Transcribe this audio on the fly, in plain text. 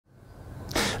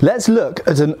Let's look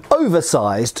at an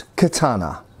oversized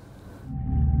katana.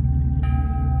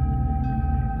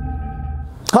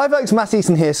 Hi folks, Matt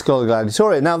Easton here, Schola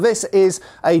Gladiatoria. Now this is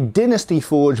a Dynasty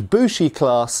Forge Bushi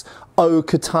class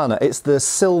O-Katana. It's the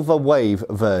silver wave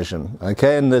version,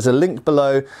 okay, and there's a link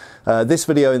below this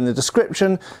video in the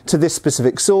description to this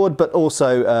specific sword, but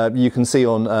also you can see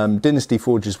on Dynasty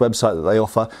Forge's website that they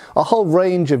offer a whole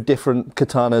range of different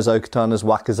katanas, O-Katanas,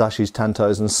 wakizashis,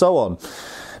 tantos and so on.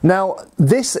 Now,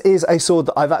 this is a sword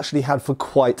that I've actually had for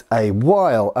quite a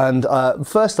while, and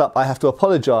first up I have to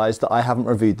apologise that I haven't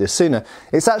reviewed this sooner.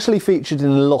 It's actually featured in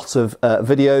a lot of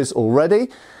videos already,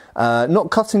 not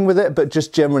cutting with it, but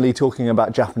just generally talking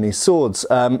about Japanese swords.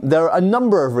 There are a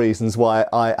number of reasons why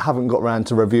I haven't got around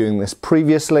to reviewing this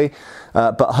previously,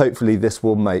 but hopefully this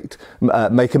will make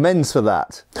amends for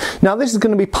that. Now this is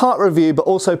going to be part review, but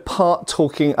also part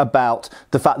talking about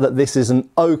the fact that this is an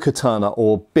O-Katana,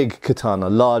 or big katana,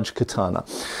 large katana.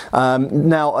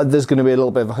 Now there's going to be a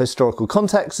little bit of a historical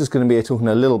context. There's going to be talking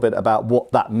a little bit about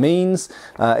what that means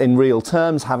in real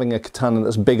terms, having a katana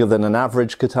that's bigger than an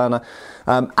average katana,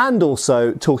 and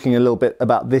also talking a little bit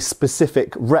about this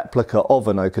specific replica of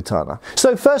an O-Katana.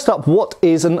 So first up, what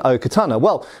is an O-Katana?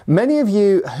 Well, many of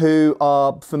you who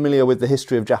are familiar with the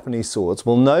history of Japanese swords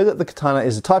will know that the katana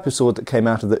is a type of sword that came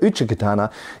out of the uchi-katana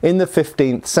in the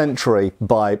 15th century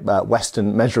by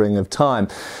Western measuring of time.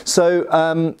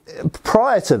 So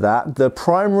prior to that, the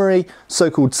primary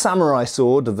so-called samurai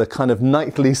sword, the kind of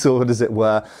knightly sword as it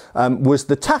were, was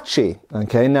the tachi.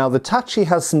 Okay, now the tachi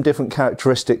has some different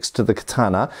characteristics to the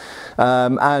katana,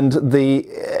 and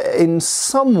in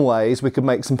some ways we could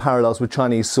make some parallels with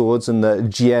Chinese swords and the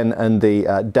jian and the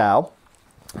dao.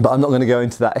 But I'm not going to go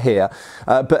into that here.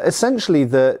 But essentially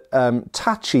the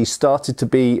tachi started to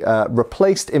be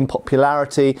replaced in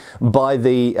popularity by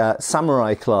the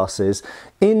samurai classes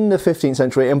in the 15th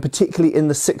century, and particularly in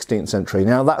the 16th century.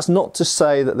 Now that's not to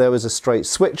say that there was a straight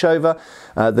switch over.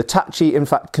 The tachi in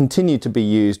fact continued to be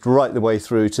used right the way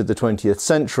through to the 20th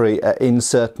century in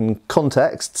certain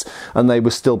contexts, and they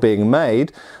were still being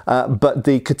made, but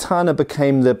the katana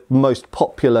became the most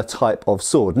popular type of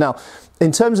sword. Now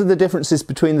in terms of the differences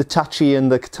between the tachi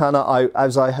and the katana,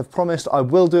 as I have promised, I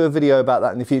will do a video about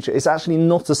that in the future. It's actually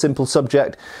not a simple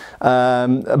subject,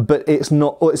 but it's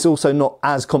also not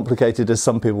as complicated as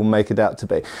some people make it out to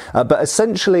be. But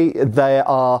essentially there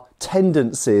are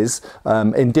tendencies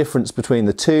in difference between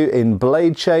the two in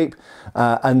blade shape,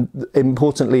 and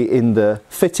importantly in the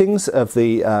fittings of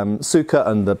the suka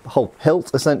and the whole hilt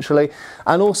essentially,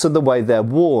 and also the way they're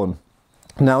worn.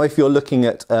 Now if you're looking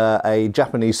at a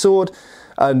Japanese sword,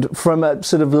 and from a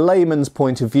sort of layman's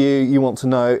point of view, you want to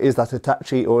know, is that a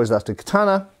tachi or is that a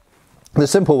katana? The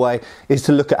simple way is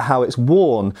to look at how it's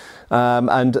worn,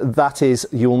 and that is,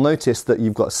 you'll notice that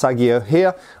you've got sagyo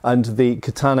here, and the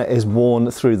katana is worn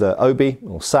through the obi,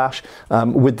 or sash,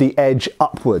 with the edge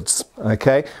upwards,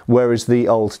 okay? Whereas the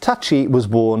old tachi was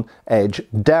worn edge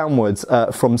downwards,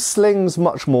 from slings,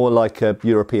 much more like a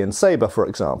European sabre, for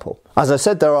example. As I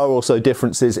said, there are also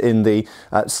differences in the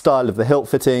style of the hilt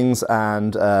fittings,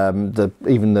 and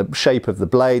even the shape of the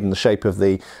blade and the shape of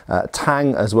the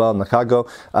tang as well, nakago,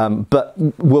 but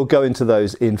we'll go into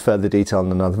those in further detail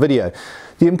in another video.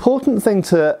 The important thing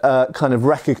to kind of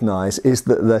recognise is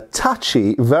that the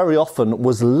tachi very often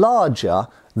was larger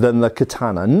than the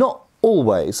katana. Not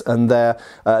always, and there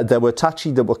were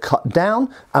tachi that were cut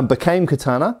down and became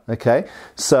katana, okay,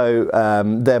 so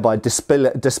thereby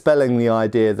dispelling the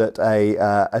idea that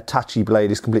a tachi blade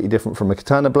is completely different from a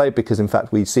katana blade, because in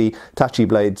fact we see tachi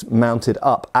blades mounted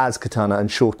up as katana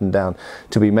and shortened down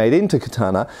to be made into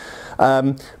katana.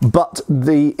 But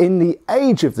in the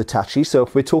age of the tachi, so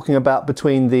if we're talking about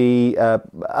between the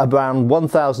around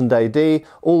 1000 AD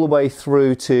all the way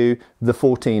through to the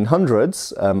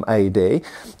 1400s AD,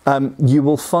 you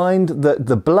will find that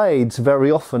the blades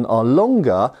very often are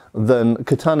longer than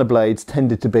katana blades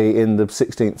tended to be in the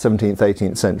 16th, 17th,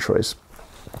 18th centuries.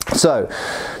 So,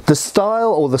 the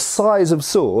style or the size of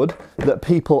sword that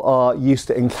people are used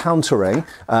to encountering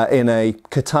in a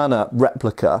katana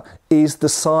replica is the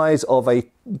size of a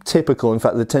typical, in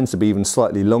fact there tends to be even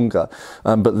slightly longer,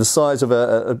 but the size of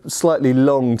a slightly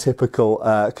long typical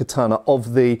katana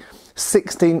of the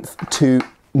 16th to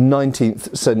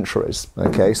 19th centuries.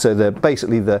 Okay, so they're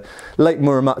basically the late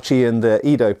Muromachi and the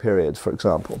Edo period, for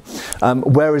example.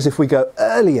 Whereas if we go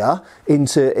earlier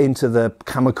into the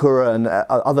Kamakura and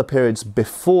other periods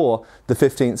before the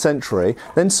 15th century,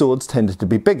 then swords tended to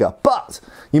be bigger. But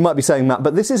you might be saying, Matt,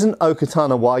 but this isn't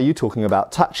O-Katana, why are you talking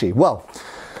about tachi? Well,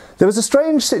 there was a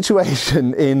strange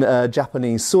situation in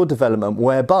Japanese sword development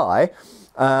whereby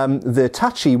the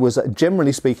tachi was,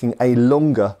 generally speaking, a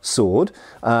longer sword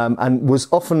and was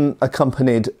often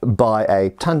accompanied by a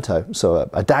tanto, so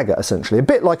a dagger essentially, a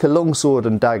bit like a long sword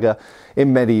and dagger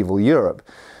in medieval Europe.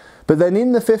 But then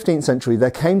in the 15th century,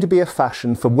 there came to be a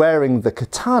fashion for wearing the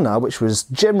katana, which was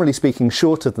generally speaking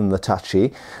shorter than the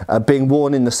tachi, being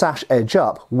worn in the sash edge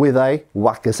up with a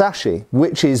wakizashi,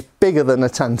 which is bigger than a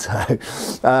tanto.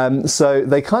 So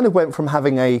they kind of went from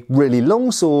having a really long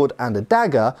sword and a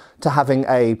dagger to having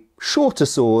a shorter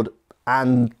sword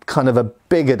and kind of a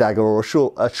bigger dagger, or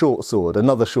a short sword,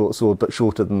 another short sword but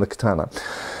shorter than the katana.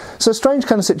 So a strange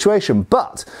kind of situation,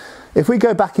 but if we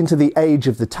go back into the age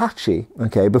of the tachi,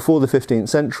 okay, before the 15th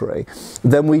century,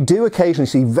 then we do occasionally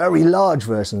see very large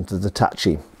versions of the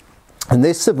tachi. And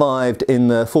this survived in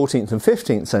the 14th and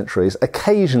 15th centuries,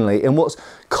 occasionally in what's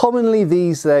commonly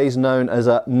these days known as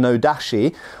a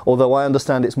no-dashi, although I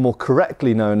understand it's more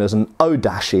correctly known as an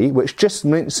o-dashi, which just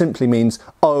simply means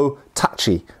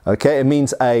o-tachi, okay? It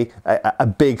means a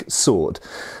big sword.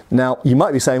 Now, you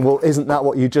might be saying, well, isn't that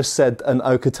what you just said an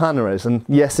O-Katana is? And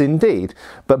yes, indeed.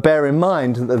 But bear in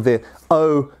mind that the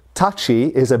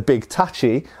O-tachi is a big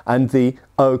tachi and the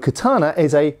O-Katana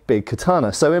is a big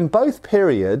katana. So in both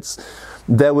periods,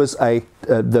 there was the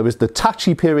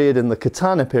tachi period and the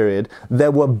katana period.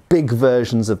 There were big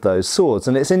versions of those swords,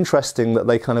 and it's interesting that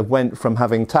they kind of went from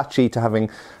having tachi to having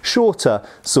shorter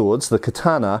swords, the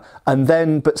katana, and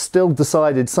then but still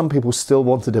decided some people still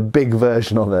wanted a big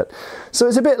version of it. So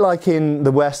it's a bit like in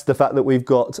the West, the fact that we've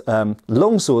got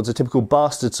long swords, a typical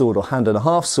bastard sword or hand and a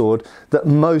half sword that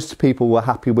most people were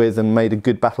happy with and made a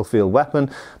good battlefield weapon,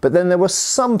 but then there were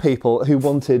some people who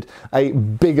wanted a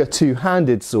bigger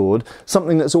two-handed sword,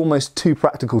 something that's almost too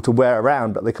practical to wear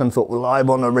around, but they kind of thought, well, I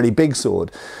want a really big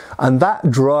sword. And that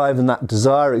drive and that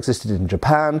desire existed in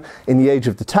Japan in the age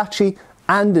of the tachi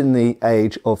and in the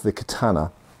age of the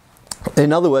katana.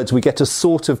 In other words, we get a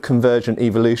sort of convergent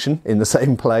evolution in the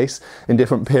same place in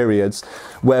different periods,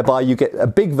 whereby you get a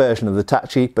big version of the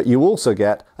tachi, but you also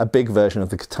get a big version of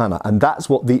the katana, and that's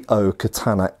what the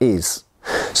O-Katana is.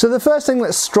 So the first thing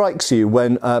that strikes you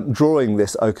when drawing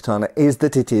this O-Katana is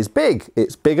that it is big.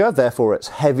 It's bigger, therefore it's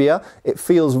heavier. It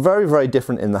feels very, very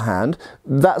different in the hand.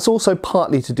 That's also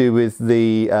partly to do with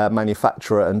the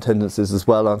manufacturer and tendencies as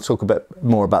well. I'll talk a bit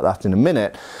more about that in a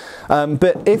minute.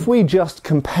 But if we just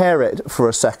compare it for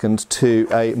a second to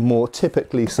a more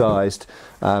typically sized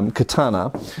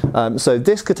katana, so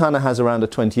this katana has around a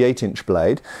 28-inch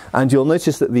blade, and you'll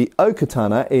notice that the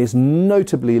O-Katana is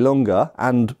notably longer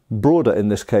and broader in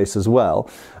this case as well.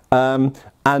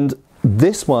 And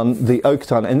this one, the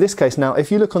O-Katana, in this case, now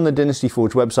if you look on the Dynasty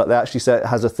Forge website, they actually say it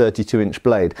has a 32-inch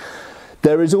blade.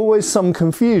 There is always some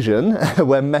confusion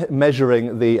when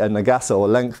measuring the nagasa, or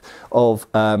length, of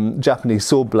Japanese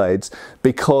sword blades,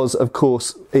 because of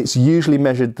course it's usually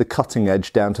measured the cutting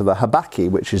edge down to the habaki,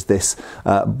 which is this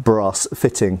brass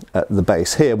fitting at the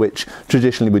base here, which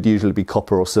traditionally would usually be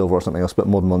copper or silver or something else, but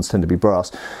modern ones tend to be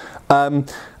brass.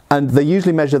 And they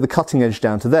usually measure the cutting edge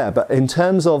down to there, but in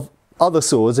terms of other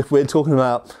swords, if we're talking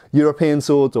about European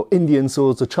swords or Indian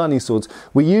swords or Chinese swords,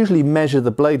 we usually measure the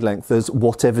blade length as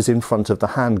whatever's in front of the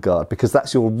handguard, because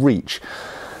that's your reach.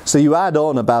 So you add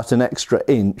on about an extra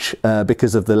inch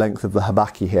because of the length of the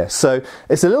habaki here. So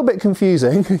it's a little bit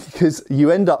confusing because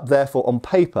you end up therefore on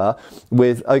paper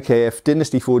with, okay, if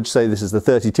Dynasty Forge say this is the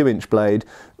 32-inch blade,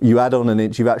 you add on an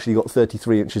inch, you've actually got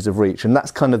 33 inches of reach, and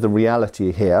that's kind of the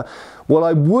reality here. What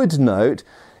I would note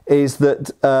is that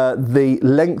the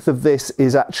length of this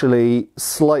is actually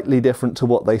slightly different to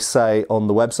what they say on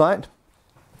the website.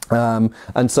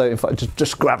 And so if I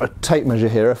just grab a tape measure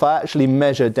here, if I actually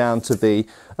measure down to the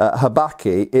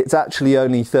habaki, it's actually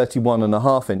only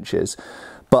 31.5 inches.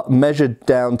 But measured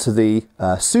down to the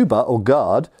suba, or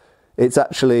guard, it's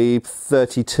actually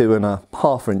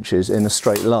 32.5 inches in a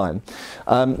straight line.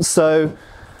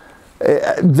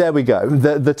 There we go.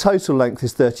 The total length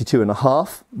is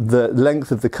 32.5. The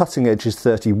length of the cutting edge is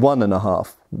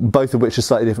 31.5, both of which are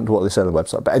slightly different to what they say on the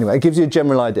website. But anyway, it gives you a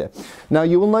general idea. Now,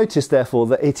 you will notice, therefore,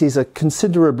 that it is a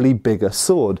considerably bigger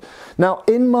sword. Now,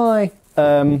 in my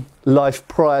life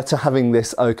prior to having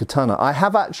this O-Katana, I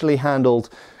have actually handled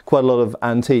quite a lot of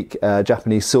antique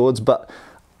Japanese swords, but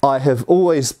I have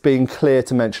always been clear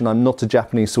to mention I'm not a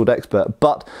Japanese sword expert,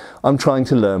 but I'm trying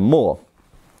to learn more.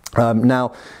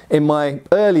 Now, in my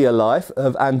earlier life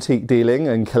of antique dealing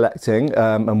and collecting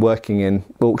and working in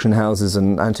auction houses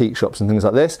and antique shops and things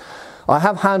like this, I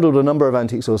have handled a number of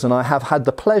antique swords, and I have had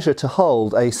the pleasure to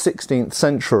hold a 16th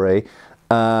century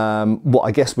what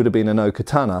I guess would have been an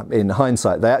O-Katana in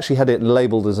hindsight. They actually had it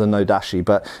labelled as a no-dashi,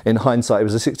 but in hindsight it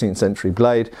was a 16th century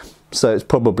blade, so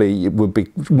it would be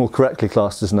more correctly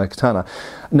classed as an O-Katana.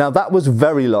 Now that was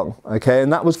very long, okay,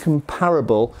 and that was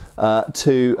comparable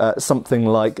to something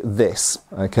like this,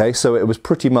 okay, so it was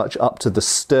pretty much up to the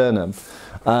sternum.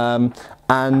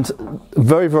 And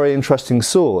very, very interesting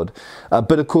sword,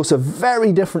 but of course a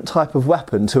very different type of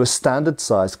weapon to a standard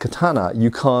sized katana.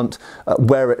 You can't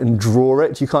wear it and draw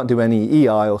it, you can't do any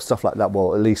EI or stuff like that,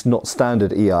 well at least not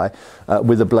standard EI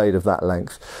with a blade of that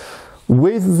length.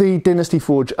 With the Dynasty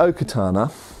Forge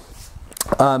O-Katana,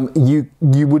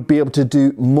 you would be able to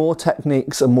do more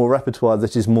techniques and more repertoire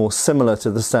that is more similar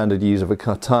to the standard use of a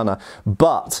katana,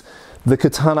 but the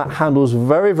katana handles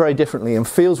very, very differently and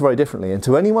feels very differently. And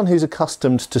to anyone who's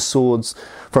accustomed to swords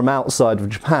from outside of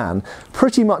Japan,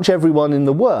 pretty much everyone in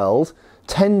the world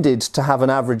tended to have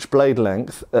an average blade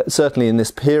length, certainly in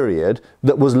this period,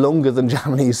 that was longer than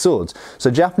Japanese swords. So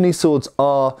Japanese swords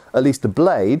are, at least the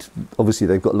blade, obviously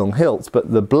they've got long hilts,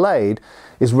 but the blade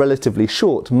is relatively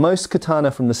short. Most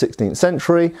katana from the 16th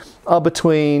century are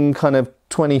between kind of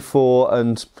 24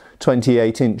 and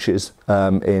 28 inches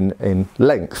in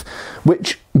length,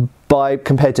 which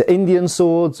compared to Indian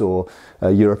swords or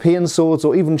European swords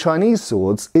or even Chinese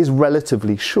swords is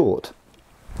relatively short.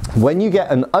 When you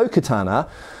get an O-Katana,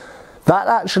 that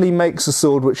actually makes a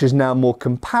sword which is now more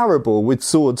comparable with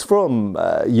swords from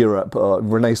Europe, or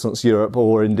Renaissance Europe,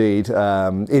 or indeed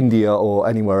India or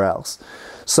anywhere else.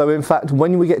 So in fact,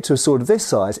 when we get to a sword of this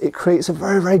size, it creates a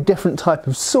very, very different type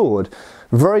of sword,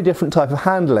 very different type of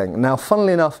handling. Now,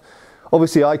 funnily enough,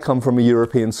 obviously I come from a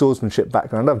European swordsmanship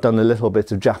background. I've done a little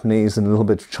bit of Japanese and a little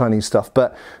bit of Chinese stuff,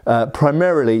 but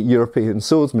primarily European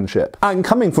swordsmanship. And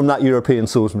coming from that European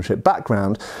swordsmanship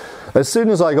background, as soon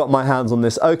as I got my hands on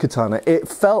this O-Katana, it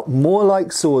felt more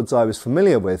like swords I was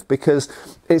familiar with, because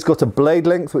it's got a blade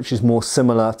length which is more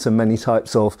similar to many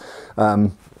types of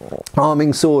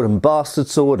arming sword and bastard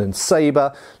sword and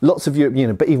sabre. Lots of,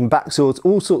 but even back swords,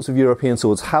 all sorts of European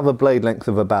swords have a blade length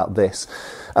of about this.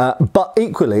 But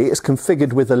equally, it's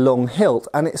configured with a long hilt,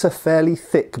 and it's a fairly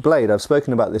thick blade. I've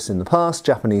spoken about this in the past.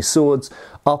 Japanese swords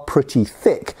are pretty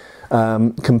thick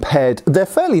they're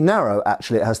fairly narrow,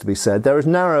 actually, it has to be said. They're as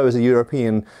narrow as a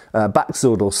European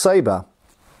backsword or sabre,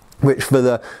 which for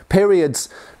the periods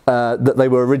that they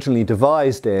were originally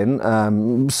devised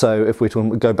in, so if we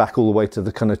go back all the way to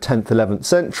the kind of 10th, 11th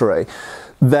century,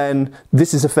 then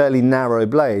this is a fairly narrow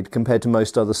blade compared to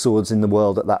most other swords in the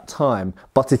world at that time,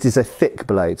 but it is a thick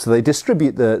blade, so they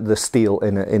distribute the steel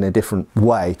in a different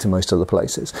way to most other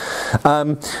places.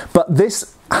 But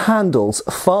this handles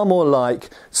far more like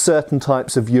certain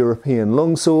types of European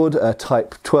longsword,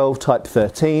 type 12, type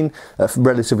 13,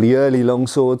 relatively early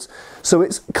longswords, so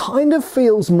it kind of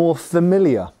feels more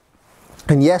familiar.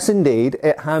 And yes, indeed,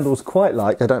 it handles quite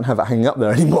like, I don't have it hanging up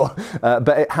there anymore,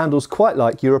 but it handles quite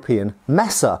like European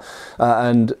Messer.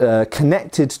 And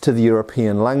connected to the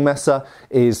European Langmesser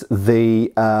is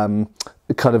the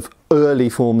kind of early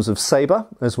forms of sabre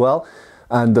as well,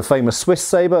 and the famous Swiss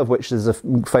sabre, of which there's a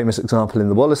famous example in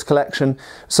the Wallace collection.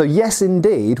 So yes,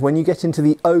 indeed, when you get into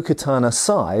the O-Katana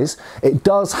size, it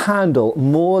does handle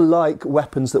more like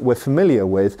weapons that we're familiar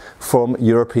with from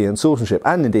European swordsmanship,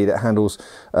 and indeed it handles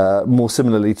more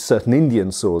similarly to certain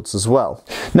Indian swords as well.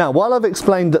 Now, while I've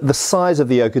explained that the size of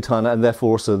the O-Katana, and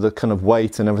therefore also the kind of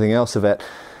weight and everything else of it,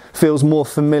 feels more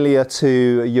familiar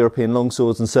to European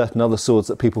longswords and certain other swords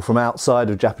that people from outside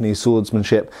of Japanese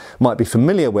swordsmanship might be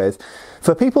familiar with,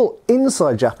 for people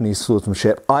inside Japanese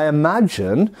swordsmanship, I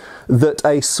imagine that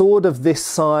a sword of this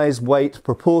size, weight,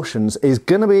 proportions is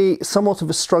going to be somewhat of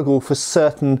a struggle for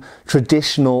certain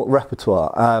traditional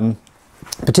repertoire.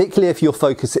 Particularly if your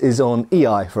focus is on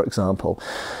EI, for example.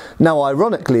 Now,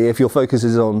 ironically, if your focus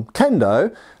is on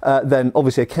kendo, then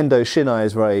obviously a kendo shinai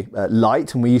is very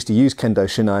light, and we used to use kendo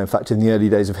shinai, in fact, in the early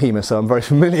days of HEMA, so I'm very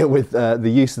familiar with the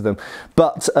use of them.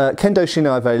 But kendo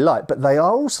shinai are very light, but they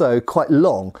are also quite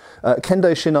long.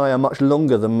 Kendo shinai are much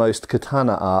longer than most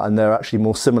katana are, and they're actually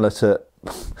more similar to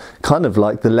kind of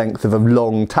like the length of a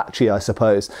long tachi, I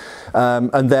suppose,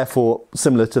 and therefore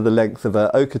similar to the length of a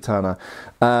O-Katana.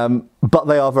 But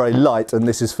they are very light, and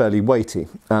this is fairly weighty.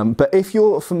 But if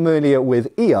you're familiar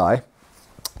with EI,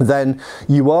 then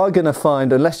you are going to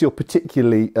find, unless you're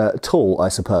particularly tall, I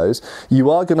suppose,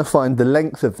 you are going to find the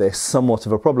length of this somewhat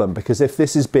of a problem, because if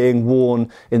this is being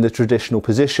worn in the traditional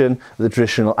position, the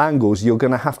traditional angles, you're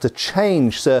going to have to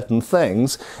change certain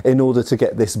things in order to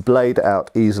get this blade out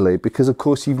easily, because of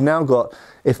course you've now got,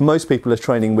 if most people are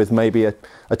training with maybe a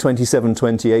 27,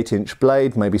 28 inch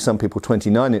blade, maybe some people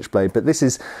 29 inch blade, but this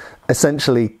is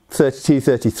essentially 32,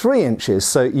 33 inches.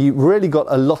 So you really got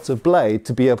a lot of blade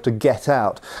to be able to get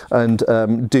out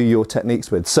and do your techniques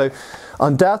with. So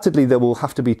undoubtedly there will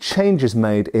have to be changes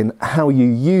made in how you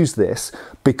use this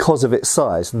because of its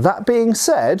size. That being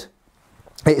said,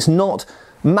 it's not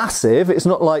massive. It's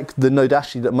not like the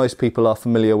Nodashi that most people are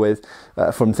familiar with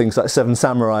from things like Seven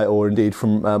Samurai or indeed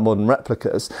from modern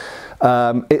replicas.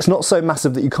 It's not so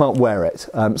massive that you can't wear it.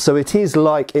 So it is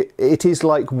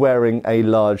like wearing a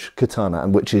large katana,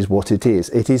 and which is what it is.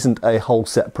 It isn't a whole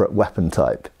separate weapon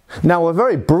type. Now, a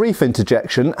very brief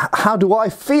interjection. How do I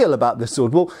feel about this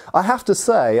sword? Well, I have to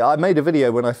say, I made a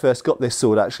video when I first got this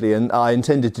sword actually, and I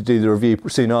intended to do the review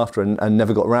soon after and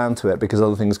never got around to it because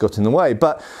other things got in the way.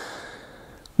 But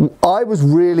I was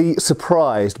really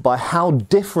surprised by how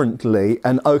differently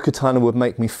an O-Katana would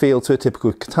make me feel to a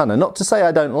typical katana. Not to say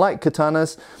I don't like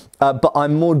katanas, but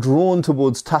I'm more drawn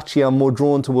towards tachi, I'm more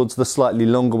drawn towards the slightly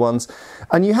longer ones.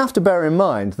 And you have to bear in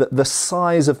mind that the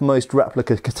size of most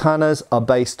replica katanas are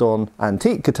based on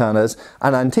antique katanas,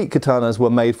 and antique katanas were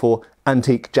made for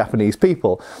antique Japanese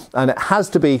people. And it has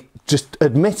to be just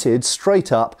admitted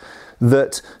straight up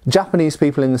that Japanese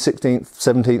people in the 16th,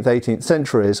 17th, 18th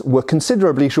centuries were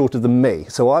considerably shorter than me.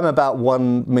 So I'm about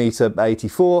 1 meter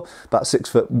 84, about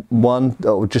 6'1",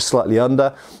 or just slightly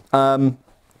under.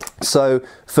 So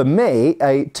for me,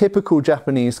 a typical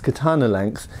Japanese katana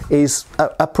length is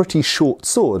a pretty short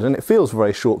sword, and it feels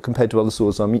very short compared to other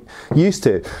swords I'm used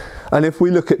to. And if we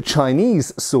look at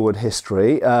Chinese sword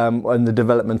history and the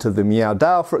development of the Miao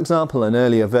Dao, for example, and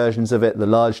earlier versions of it, the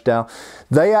large Dao,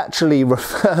 they actually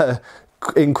refer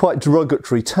in quite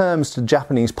derogatory terms to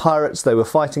Japanese pirates they were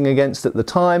fighting against at the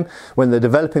time when they're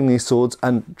developing these swords.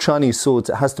 And Chinese swords,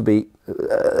 it has to be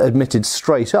admitted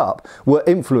straight up, were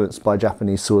influenced by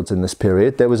Japanese swords in this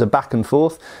period. There was a back and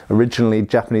forth. Originally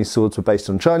Japanese swords were based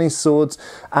on Chinese swords,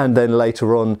 and then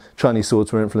later on Chinese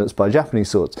swords were influenced by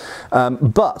Japanese swords.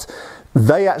 But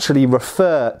they actually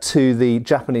refer to the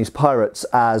Japanese pirates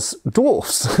as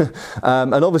dwarfs.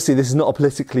 And obviously this is not a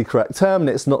politically correct term, and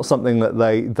it's not something that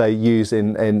they use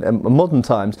in modern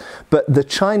times. But the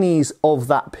Chinese of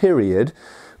that period,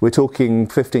 we're talking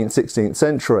 15th, 16th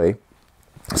century,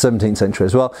 17th century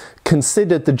as well,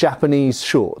 considered the Japanese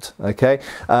short, okay?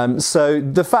 So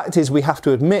the fact is, we have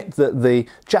to admit that the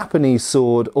Japanese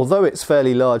sword, although it's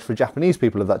fairly large for Japanese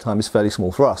people of that time, is fairly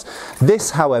small for us.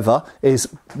 This, however, is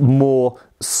more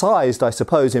sized, I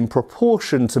suppose, in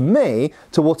proportion to me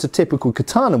to what a typical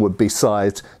katana would be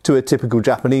sized to a typical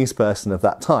Japanese person of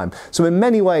that time. So in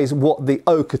many ways, what the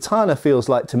O-Katana feels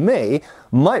like to me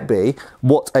might be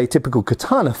what a typical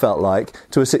katana felt like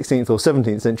to a 16th or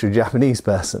 17th century Japanese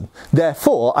person.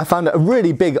 Therefore, I found it a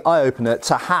really big eye-opener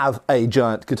to have a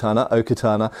giant katana,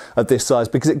 O-Katana, of this size,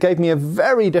 because it gave me a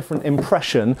very different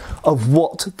impression of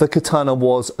what the katana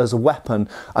was as a weapon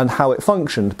and how it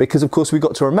functioned. Because, of course, we've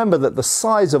got to remember that the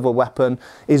size of a weapon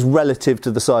is relative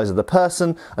to the size of the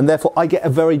person, and therefore I get a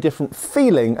very different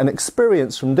feeling and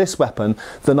experience from this weapon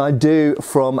than I do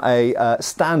from a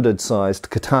standard-sized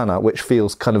katana, which feels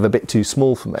kind of a bit too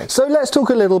small for me. So let's talk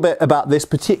a little bit about this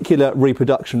particular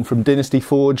reproduction from Dynasty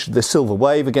Forge, the Silver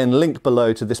Wave. Again, linked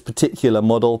below to this particular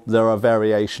model. There are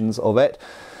variations of it,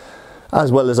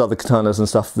 as well as other katanas and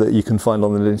stuff that you can find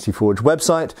on the Dynasty Forge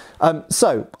website.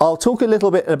 So I'll talk a little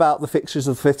bit about the fixtures,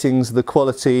 the fittings, the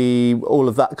quality, all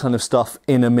of that kind of stuff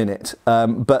in a minute.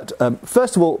 But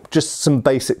first of all, just some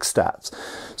basic stats.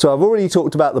 So I've already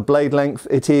talked about the blade length.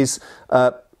 It is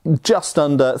just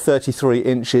under 33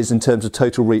 inches in terms of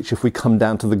total reach if we come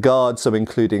down to the guard, so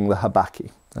including the habaki.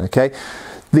 Okay,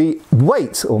 the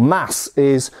weight or mass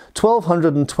is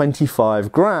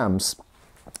 1,225 grams.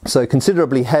 So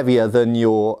considerably heavier than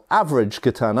your average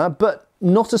katana, but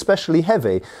not especially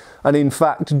heavy. And in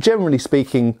fact, generally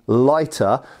speaking,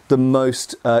 lighter than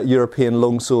most European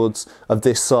longswords of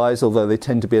this size, although they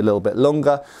tend to be a little bit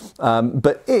longer.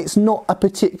 But it's not a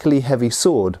particularly heavy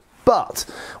sword. But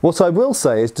what I will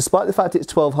say is, despite the fact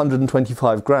it's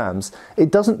 1,225 grams,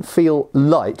 it doesn't feel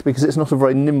light because it's not a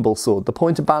very nimble sword. The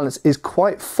point of balance is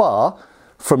quite far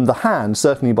from the hand,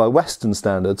 certainly by Western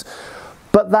standards.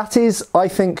 But that is, I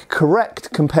think,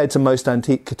 correct compared to most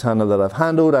antique katana that I've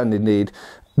handled, and indeed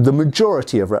the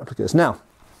majority of replicas. Now,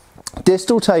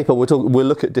 Distal taper, we'll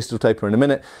look at distal taper in a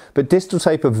minute, but distal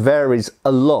taper varies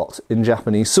a lot in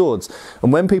Japanese swords.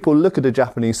 And when people look at a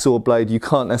Japanese sword blade, you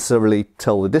can't necessarily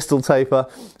tell the distal taper,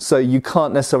 so you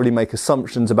can't necessarily make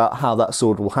assumptions about how that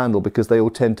sword will handle, because they all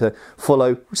tend to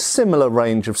follow similar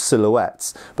range of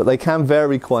silhouettes. But they can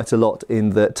vary quite a lot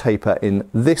in the taper in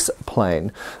this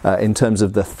plane, in terms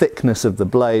of the thickness of the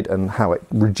blade and how it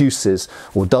reduces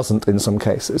or doesn't in some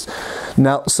cases.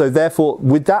 Now, so therefore,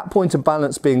 with that point of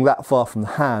balance being that far from the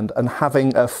hand and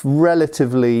having a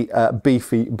relatively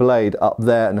beefy blade up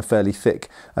there and a fairly thick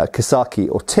kisaki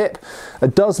or tip,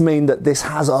 it does mean that this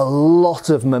has a lot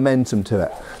of momentum to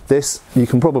it. This, you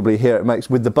can probably hear it makes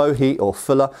with the bow heat or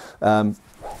fuller,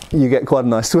 you get quite a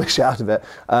nice swish out of it,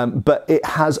 but it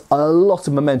has a lot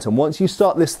of momentum. Once you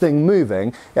start this thing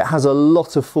moving, it has a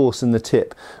lot of force in the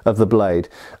tip of the blade.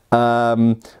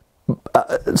 But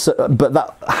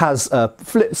that has a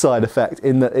flip side effect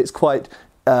in that it's quite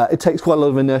it takes quite a lot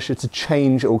of inertia to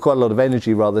change, or quite a lot of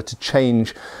energy rather, to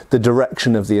change the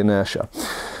direction of the inertia.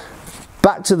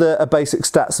 Back to the basic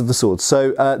stats of the sword.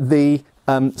 So the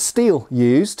steel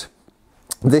used,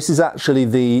 this is actually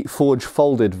the forge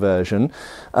folded version.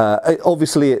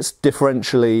 Obviously it's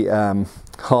differentially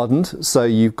hardened, so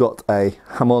you've got a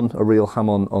hamon, a real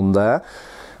hamon on there.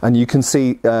 And you can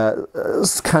see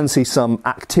some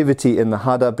activity in the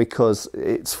hada because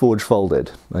it's forge folded,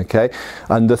 okay?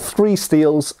 And the three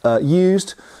steels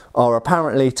used are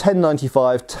apparently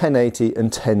 1095, 1080 and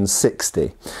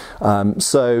 1060.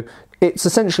 So it's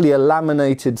essentially a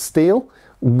laminated steel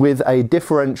with a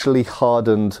differentially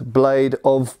hardened blade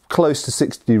of close to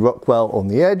 60 Rockwell on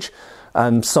the edge,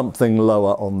 and something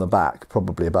lower on the back,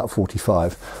 probably about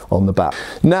 45 on the back.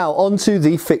 Now onto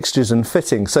the fixtures and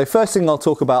fittings. So first thing I'll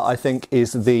talk about, I think,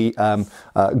 is the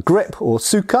grip or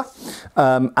suka,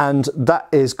 and that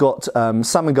is got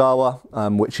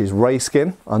Samigawa, which is ray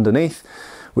skin underneath,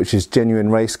 which is genuine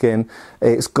ray skin.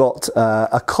 It's got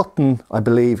a cotton, I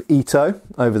believe, ito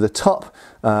over the top.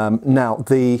 Now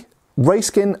the ray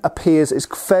skin appears, it's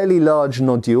fairly large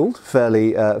nodule,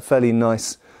 fairly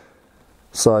nice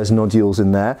size nodules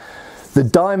in there. The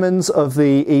diamonds of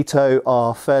the ito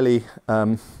are fairly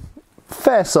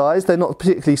fair size. They're not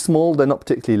particularly small, they're not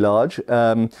particularly large,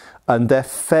 and they're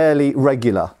fairly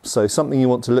regular. So something you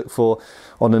want to look for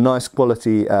on a nice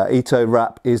quality ito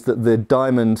wrap is that the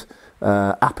diamond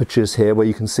apertures here, where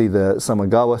you can see the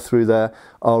Samigawa through there,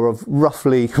 are of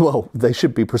roughly, well, they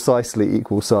should be precisely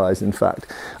equal size, in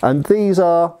fact. And these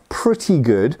are pretty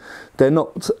good. They're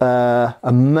not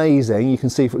amazing. You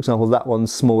can see, for example, that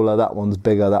one's smaller, that one's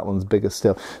bigger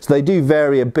still. So they do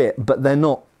vary a bit, but they're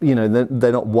not, you know,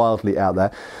 they're not wildly out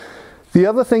there. The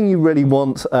other thing you really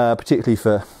want, particularly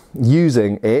for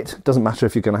using it, doesn't matter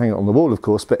if you're going to hang it on the wall, of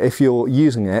course, but if you're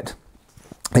using it,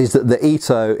 is that the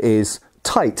ito is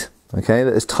tight. Okay,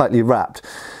 that is tightly wrapped.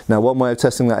 Now, one way of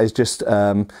testing that is just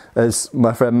as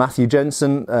my friend Matthew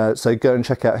Jensen, so go and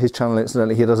check out his channel.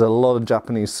 Incidentally, he does a lot of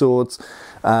Japanese swords,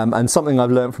 and something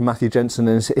I've learned from Matthew Jensen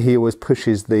is he always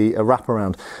pushes the wrap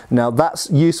around. Now, that's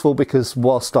useful because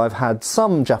whilst I've had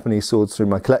some Japanese swords through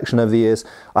my collection over the years,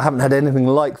 I haven't had anything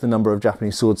like the number of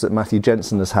Japanese swords that Matthew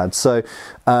Jensen has had. So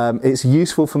it's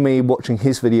useful for me watching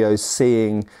his videos,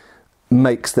 seeing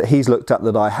makes that he's looked at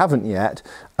that I haven't yet,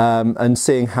 and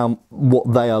seeing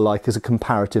what they are like as a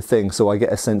comparative thing, so I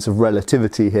get a sense of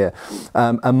relativity here.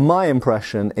 And my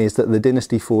impression is that the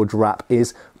Dynasty Forge wrap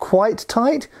is quite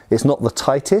tight. It's not the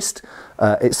tightest.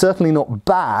 It's certainly not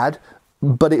bad,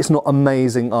 but it's not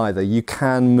amazing either. You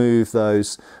can move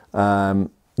those.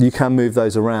 You can move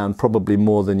those around probably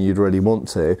more than you'd really want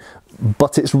to,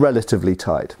 but it's relatively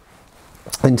tight.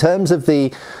 In terms of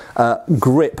the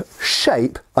grip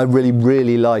shape, I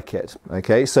really like it.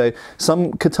 Okay, so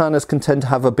some katanas can tend to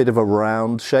have a bit of a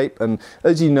round shape, and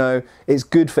as you know, it's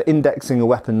good for indexing a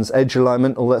weapon's edge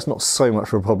alignment, although that's not so much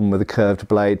of a problem with a curved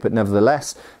blade, but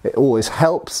nevertheless, it always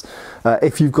helps.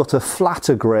 If you've got a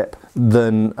flatter grip,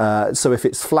 then so if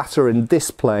it's flatter in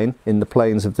this plane, in the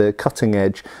planes of the cutting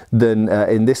edge, than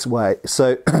in this way.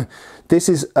 So this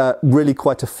is really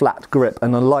quite a flat grip,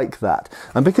 and I like that.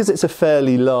 And because it's a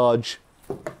fairly large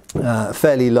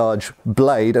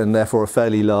blade, and therefore a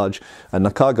fairly large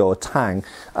nakago or tang,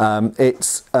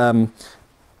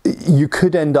 you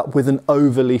could end up with an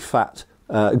overly fat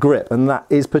grip, and that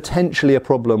is potentially a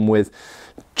problem with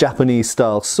Japanese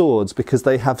style swords because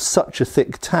they have such a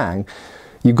thick tang.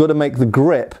 You've got to make the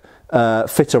grip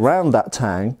fit around that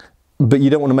tang, but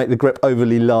you don't want to make the grip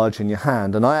overly large in your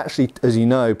hand. And I actually, as you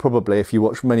know, probably if you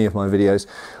watch many of my videos,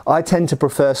 I tend to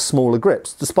prefer smaller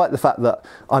grips, despite the fact that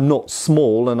I'm not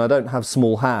small and I don't have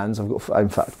small hands. I've got, in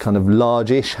fact, kind of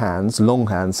large-ish hands, long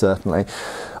hands certainly.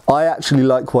 I actually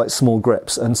like quite small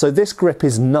grips, and so this grip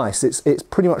is nice. It's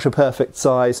pretty much a perfect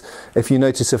size. If you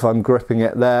notice, if I'm gripping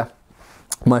it there,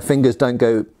 my fingers don't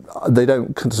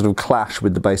sort of clash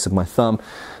with the base of my thumb.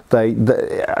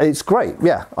 It's great.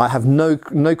 Yeah, I have no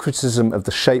criticism of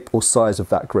the shape or size of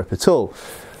that grip at all.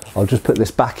 I'll just put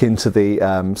this back into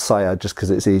the saya just because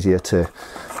it's easier to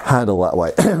handle that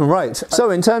way. Right, so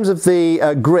in terms of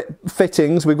the grip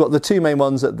fittings, we've got the two main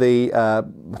ones at the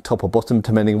top or bottom,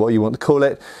 depending what you want to call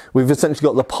it. We've essentially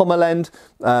got the pommel end,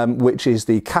 which is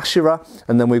the kashira,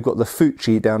 and then we've got the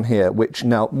fuchi down here, which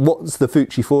now, what's the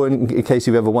fuchi for, in case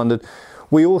you've ever wondered?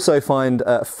 We also find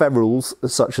ferrules,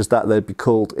 such as that they'd be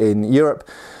called in Europe,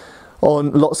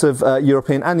 on lots of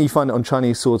European, and you find it on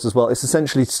Chinese swords as well. It's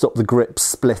essentially to stop the grip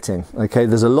splitting. Okay,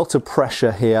 there's a lot of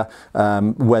pressure here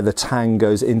where the tang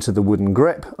goes into the wooden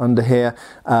grip under here,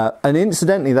 and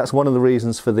incidentally, that's one of the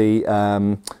reasons for the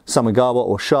Samigawa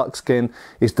or shark skin.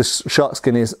 Is the shark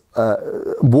skin is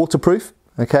waterproof.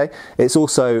 Okay, it's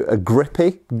also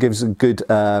grippy, gives a good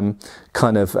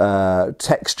kind of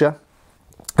texture.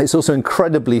 It's also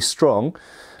incredibly strong.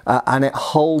 And it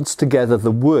holds together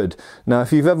the wood. Now,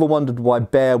 if you've ever wondered why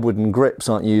bare wooden grips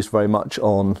aren't used very much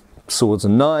on swords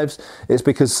and knives, it's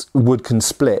because wood can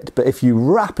split. But if you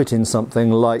wrap it in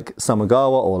something like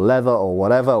Samigawa or leather or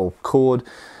whatever, or cord,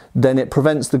 then it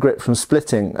prevents the grip from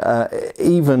splitting.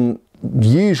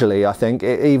 Usually, I think,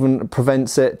 it even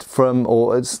prevents it from,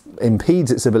 or it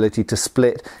impedes its ability to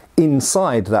split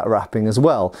inside that wrapping as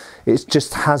well. It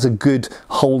just has a good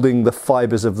holding the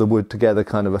fibres of the wood together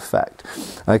kind of effect.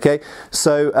 Okay,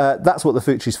 so that's what the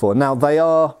fuchi's for. Now, they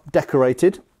are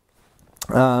decorated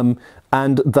and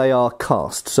they are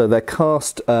cast. So they're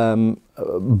cast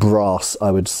brass,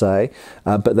 I would say,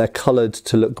 but they're coloured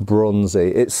to look bronzy.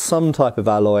 It's some type of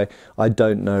alloy, I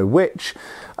don't know which.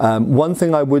 One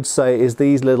thing I would say is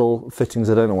these little fittings,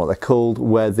 I don't know what they're called,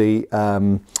 where the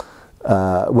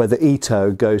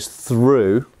ito goes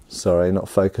through, sorry, not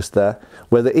focused there,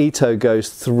 where the ito goes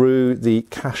through the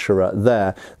kashira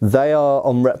there, they are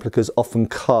on replicas often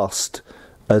cast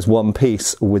as one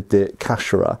piece with the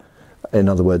kashira. In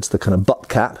other words, the kind of butt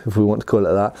cap, if we want to call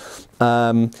it that.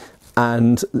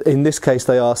 And in this case,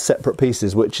 they are separate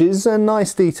pieces, which is a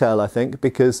nice detail, I think,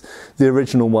 because the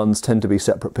original ones tend to be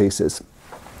separate pieces.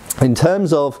 In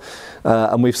terms of,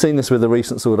 and we've seen this with a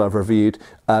recent sword I've reviewed,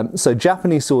 so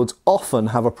Japanese swords often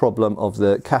have a problem of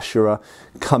the kashira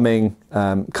coming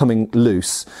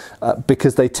loose,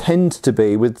 because they tend to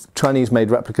be, with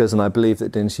Chinese-made replicas, and I believe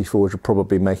that Dynasty Forge are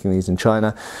probably making these in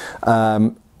China,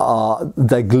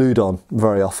 they're glued on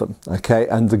very often, okay,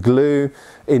 and the glue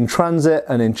in transit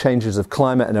and in changes of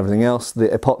climate and everything else, the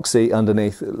epoxy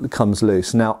underneath comes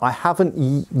loose. Now,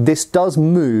 this does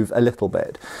move a little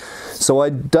bit, so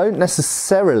I don't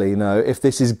necessarily know if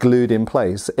this is glued in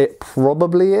place. It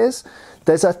probably is.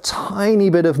 There's a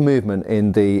tiny bit of movement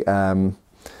in the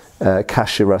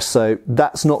kashira, so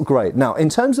that's not great. Now, in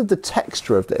terms of the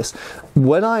texture of this,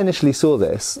 when I initially saw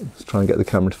this, let's try and get the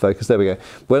camera to focus, there we go.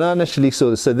 When I initially saw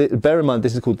this, so bear in mind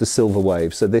this is called the silver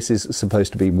wave, so this is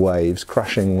supposed to be waves,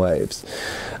 crashing waves.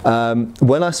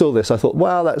 When I saw this, I thought,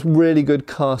 wow, that's really good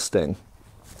casting.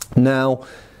 Now,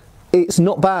 it's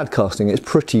not bad casting, it's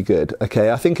pretty good,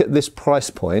 okay? I think at this price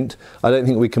point, I don't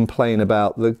think we complain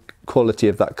about the quality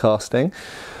of that casting.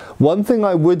 One thing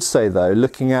I would say though,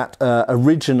 looking at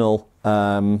original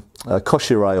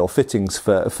koshirai or fittings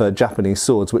for Japanese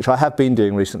swords, which I have been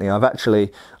doing recently, I've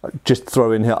actually, just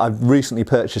throw in here, I've recently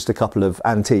purchased a couple of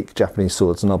antique Japanese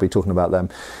swords, and I'll be talking about them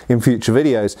in future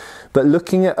videos. But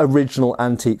looking at original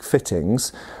antique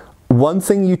fittings, one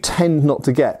thing you tend not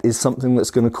to get is something that's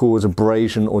going to cause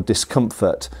abrasion or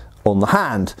discomfort on the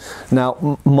hand.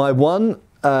 Now, my one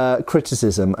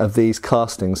criticism of these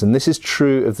castings, and this is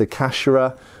true of the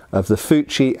kashira, of the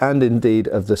fuchi, and indeed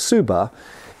of the suba,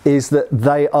 is that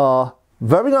they are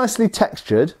very nicely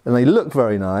textured and they look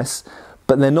very nice,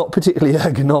 but they're not particularly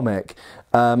ergonomic.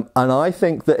 And I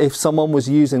think that if someone was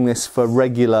using this for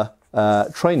regular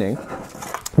training,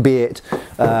 be it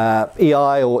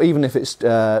EI, or even if it's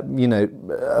you know,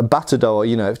 batado, or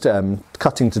you know,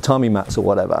 cutting tatami mats or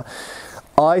whatever,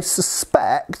 I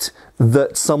suspect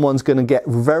that someone's going to get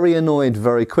very annoyed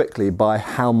very quickly by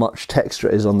how much texture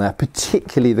is on there,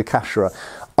 particularly the kashira.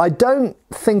 I don't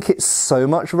think it's so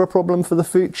much of a problem for the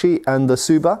fuchi and the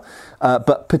suba,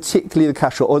 but particularly the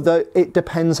kashira, although it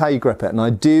depends how you grip it. And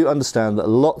I do understand that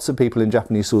lots of people in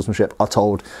Japanese swordsmanship are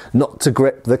told not to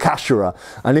grip the kashira.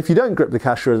 And if you don't grip the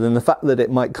kashira, then the fact that it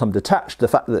might come detached, the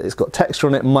fact that it's got texture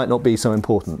on it might not be so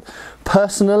important.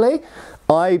 Personally,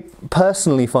 I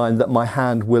personally find that my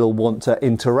hand will want to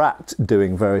interact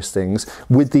doing various things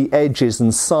with the edges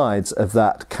and sides of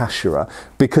that caesura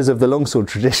because of the longsword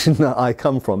tradition that I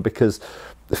come from, because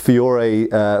Fiore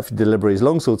Liberi's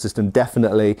longsword system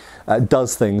definitely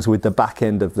does things with the back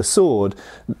end of the sword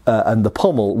and the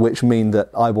pommel, which mean that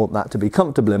I want that to be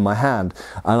comfortable in my hand,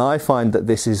 and I find that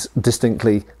this is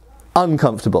distinctly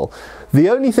uncomfortable. The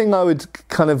only thing I would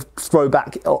kind of throw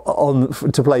back on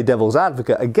to play devil's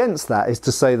advocate against that is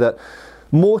to say that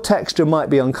more texture might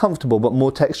be uncomfortable, but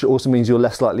more texture also means you're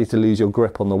less likely to lose your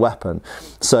grip on the weapon.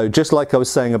 So just like I was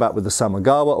saying about with the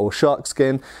Samagawa or shark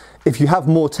skin, if you have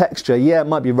more texture, yeah, it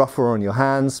might be rougher on your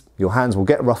hands will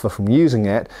get rougher from using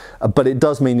it, but it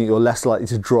does mean that you're less likely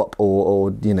to drop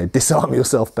or you know, disarm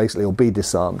yourself basically, or be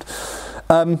disarmed.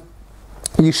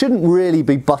 You shouldn't really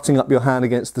be butting up your hand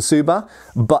against the Tsuba,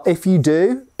 but if you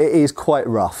do, it is quite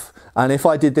rough. And if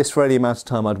I did this for any amount of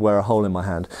time, I'd wear a hole in my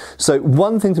hand. So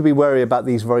one thing to be wary about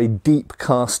these very deep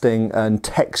casting and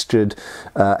textured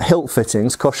hilt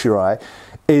fittings, koshirai,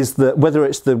 is that whether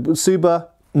it's the Tsuba,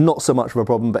 not so much of a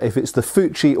problem, but if it's the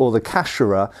fuchi or the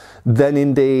caesura, then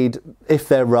indeed, if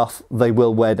they're rough, they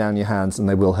will wear down your hands and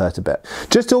they will hurt a bit.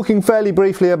 Just talking fairly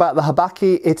briefly about the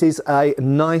habaki, it is a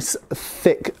nice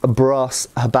thick brass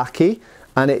habaki,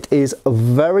 and it is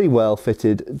very well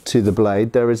fitted to the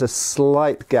blade. There is a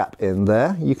slight gap in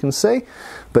there, you can see,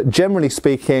 but generally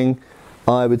speaking,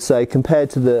 I would say compared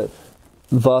to the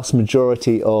vast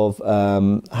majority of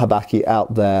habaki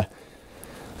out there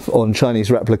on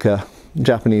Chinese replica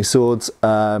Japanese swords,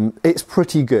 it's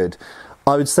pretty good.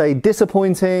 I would say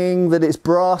disappointing that it's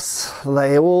brass.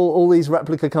 All these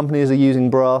replica companies are using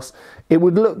brass. It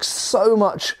would look so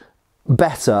much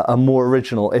better and more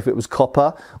original if it was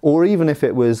copper, or even if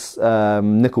it was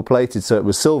nickel plated, so it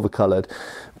was silver coloured.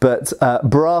 But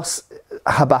brass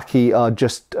habaki are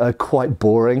just quite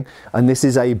boring, and this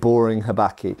is a boring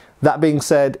habaki. That being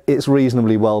said, it's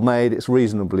reasonably well made, it's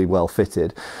reasonably well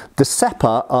fitted. The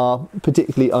seppa are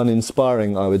particularly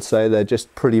uninspiring, I would say. They're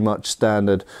just pretty much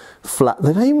standard flat.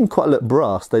 They don't even quite look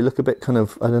brass, they look a bit kind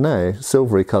of, I don't know,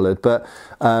 silvery coloured, but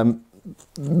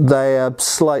they are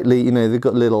slightly, you know, they've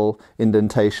got little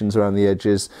indentations around the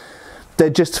edges. They're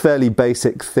just fairly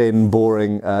basic, thin,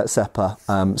 boring seppa.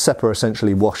 Seppa are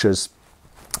essentially washers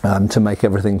to make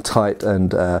everything tight,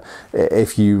 and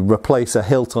if you replace a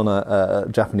hilt on a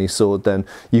Japanese sword, then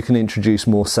you can introduce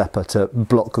more seppa to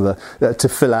block to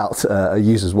fill out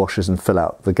users' washers and fill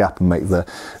out the gap and make the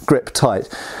grip tight.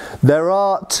 There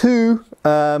are two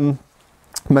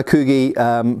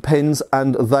makugi pins,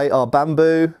 and they are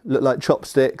bamboo, look like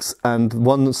chopsticks, and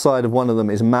one side of one of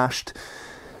them is mashed.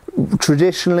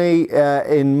 Traditionally,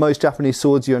 in most Japanese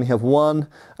swords you only have one,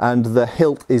 and the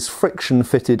hilt is friction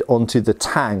fitted onto the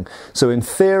tang. So in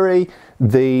theory,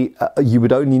 you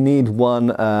would only need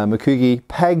one makugi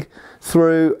peg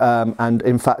through, and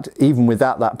in fact, even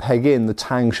without that peg in, the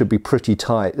tang should be pretty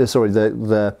tight.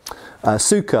 The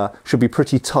suka should be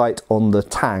pretty tight on the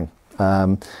tang.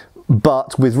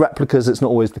 But with replicas, it's not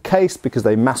always the case because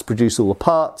they mass produce all the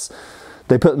parts.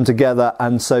 They put them together,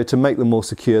 and so to make them more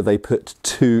secure, they put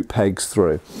two pegs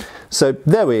through. So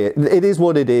there it is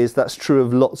what it is. That's true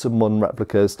of lots of modern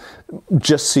replicas.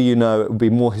 Just so you know, it would be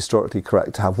more historically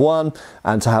correct to have one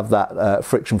and to have that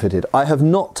friction fitted. I have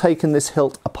not taken this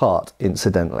hilt apart,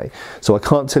 incidentally, so I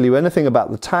can't tell you anything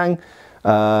about the tang,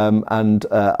 and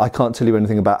I can't tell you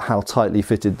anything about how tightly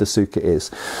fitted the suka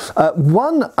is.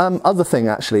 One other thing,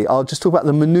 actually, I'll just talk about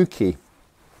the manuki.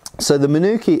 So the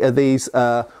manuki are these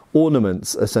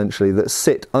ornaments, essentially, that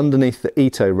sit underneath the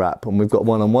ito wrap, and we've got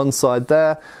one on one side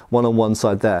there, one on one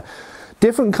side there.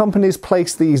 Different companies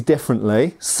place these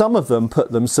differently. Some of them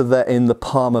put them so they're in the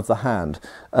palm of the hand.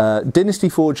 Dynasty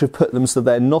Forge have put them so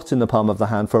they're not in the palm of the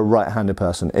hand for a right-handed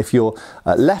person. If you're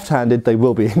left-handed, they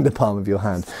will be in the palm of your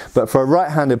hand. But for a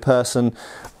right-handed person,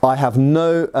 I have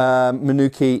no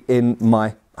manuki in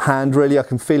my hand, really. I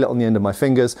can feel it on the end of my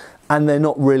fingers, and they're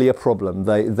not really a problem.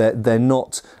 They're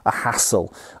not a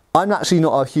hassle. I'm actually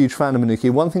not a huge fan of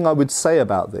manuki. One thing I would say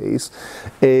about these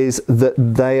is that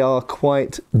they are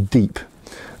quite deep.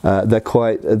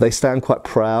 They stand quite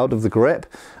proud of the grip,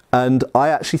 and I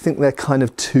actually think they're kind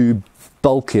of too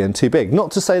bulky and too big.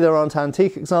 Not to say there aren't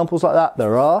antique examples like that,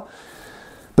 there are.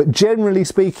 But generally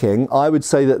speaking, I would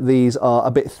say that these are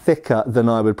a bit thicker than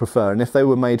I would prefer. And if they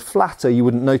were made flatter, you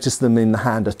wouldn't notice them in the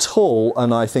hand at all.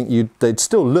 And I think they'd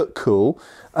still look cool,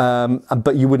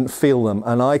 but you wouldn't feel them.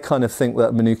 And I kind of think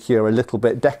that manuki are a little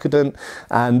bit decadent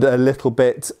and a little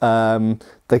bit,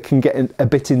 they can get a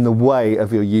bit in the way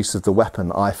of your use of the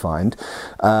weapon, I find.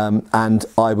 And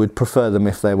I would prefer them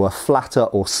if they were flatter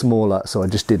or smaller, so I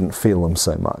just didn't feel them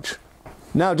so much.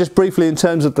 Now, just briefly in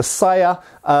terms of the saya,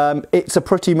 it's a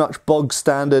pretty much bog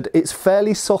standard. It's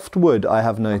fairly soft wood, I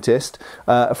have noticed,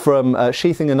 from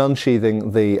sheathing and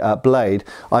unsheathing the blade.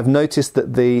 I've noticed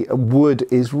that the wood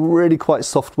is really quite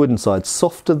soft wood inside,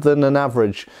 softer than an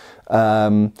average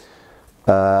saya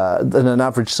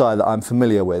that I'm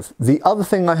familiar with. The other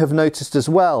thing I have noticed as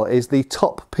well is the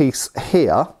top piece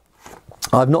here.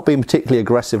 I've not been particularly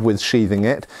aggressive with sheathing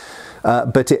it,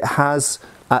 but it has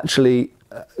actually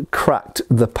cracked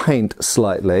the paint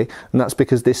slightly, and that's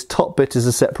because this top bit is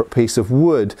a separate piece of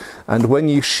wood, and when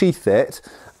you sheath it,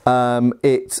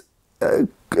 it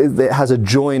has a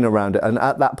join around it, and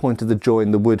at that point of the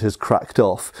join the wood has cracked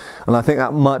off, and I think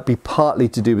that might be partly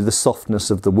to do with the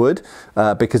softness of the wood,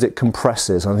 because it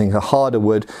compresses. I think a harder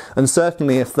wood, and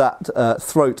certainly if that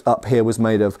throat up here was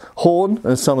made of horn,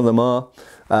 as some of them are,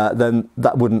 then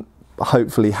that wouldn't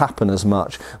hopefully happen as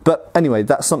much. But anyway,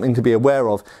 that's something to be aware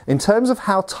of. In terms of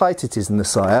how tight it is in the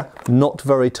saya, not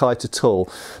very tight at all.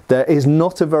 There is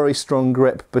not a very strong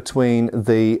grip between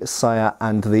the saya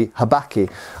and the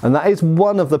habaki, and that is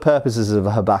one of the purposes of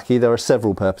a habaki. There are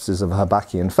several purposes of a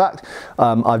habaki. In fact,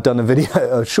 I've done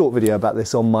a short video about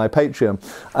this on my Patreon,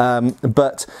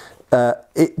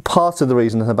 part of the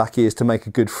reason the habaki is to make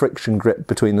a good friction grip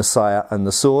between the saya and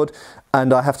the sword,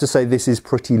 and I have to say this is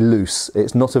pretty loose.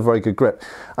 It's not a very good grip,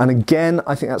 and again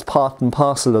I think that's part and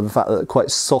parcel of the fact that quite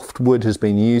soft wood has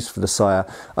been used for the saya,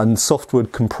 and soft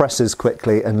wood compresses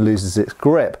quickly and loses its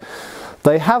grip.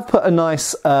 They have put a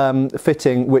nice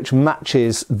fitting which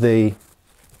matches the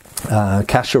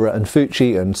Kashira and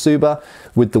Fuchi and Tsuba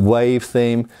with the wave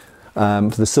theme,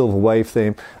 for the silver wave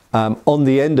theme, on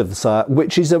the end of the saya,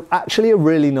 which is actually a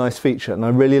really nice feature, and I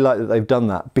really like that they've done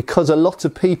that, because a lot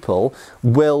of people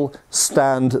will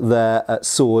stand their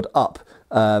sword up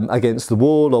against the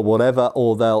wall or whatever,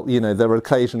 or they'll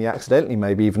occasionally accidentally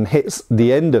maybe even hits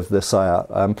the end of the saya,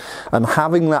 and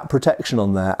having that protection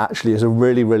on there actually is a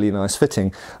really, really nice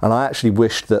fitting, and I actually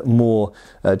wished that more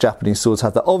Japanese swords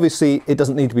had that. Obviously it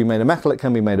doesn't need to be made of metal, it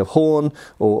can be made of horn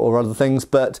or other things,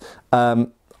 but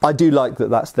I do like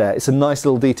that that's there. It's a nice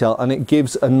little detail, and it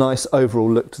gives a nice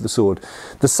overall look to the sword.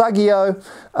 The sagyo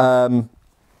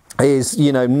is,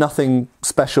 nothing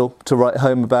special to write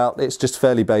home about. It's just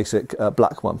fairly basic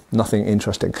black one, nothing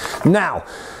interesting. Now,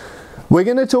 we're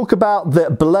going to talk about the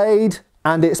blade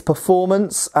and its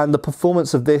performance, and the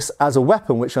performance of this as a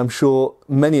weapon, which I'm sure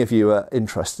many of you are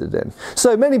interested in.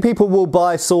 So many people will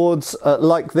buy swords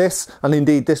like this, and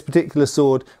indeed this particular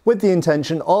sword, with the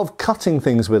intention of cutting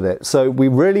things with it. So we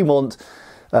really want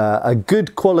a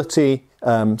good quality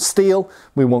steel,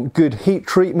 we want good heat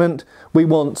treatment, we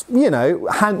want,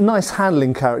 nice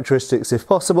handling characteristics if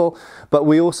possible, but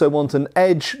we also want an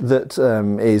edge that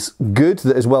is good,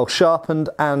 that is well sharpened,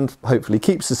 and hopefully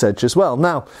keeps this edge as well.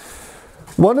 Now,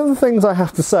 one of the things I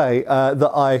have to say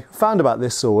that I found about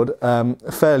this sword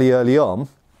fairly early on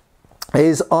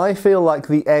is I feel like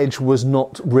the edge was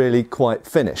not really quite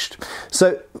finished.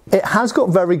 So it has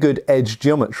got very good edge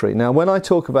geometry. Now, when I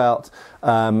talk about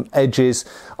edges,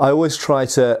 I always try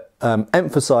to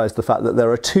emphasize the fact that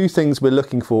there are two things we're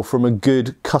looking for from a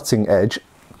good cutting edge.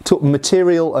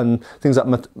 Material and things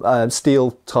like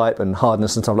steel type and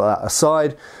hardness and stuff like that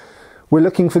aside, we're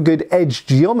looking for good edge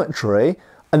geometry,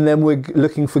 and then we're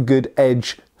looking for good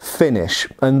edge finish,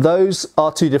 and those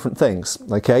are two different things.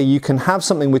 Okay, you can have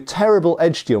something with terrible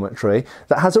edge geometry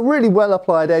that has a really well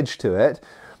applied edge to it,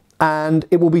 and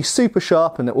it will be super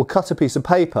sharp and it will cut a piece of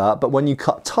paper, but when you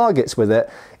cut targets with it,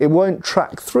 it won't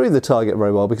track through the target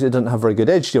very well because it doesn't have very good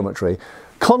edge geometry.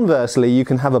 Conversely, you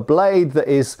can have a blade that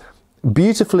is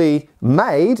beautifully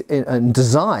made and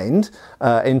designed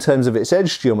in terms of its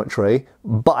edge geometry,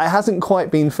 but it hasn't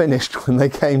quite been finished when they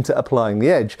came to applying the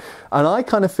edge. And I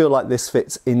kind of feel like this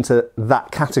fits into that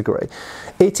category.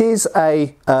 It is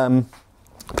a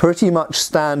pretty much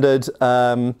standard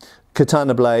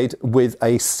katana blade with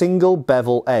a single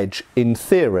bevel edge in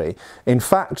theory. In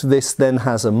fact, this then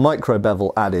has a micro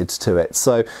bevel added to it.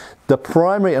 So the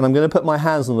primary, and I'm going to put my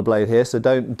hands on the blade here, so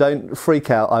don't freak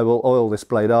out, I will oil this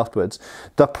blade afterwards.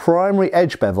 The primary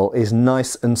edge bevel is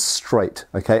nice and straight,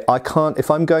 okay? If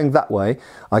I'm going that way,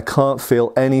 I can't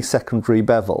feel any secondary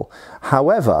bevel.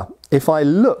 However, if I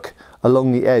look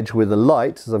along the edge with a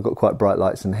light, as I've got quite bright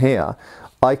lights in here,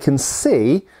 I can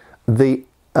see the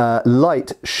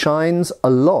light shines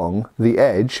along the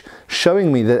edge,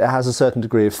 showing me that it has a certain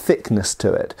degree of thickness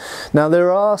to it. Now,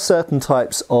 there are certain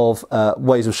types of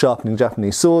ways of sharpening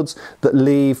Japanese swords that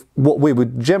leave what we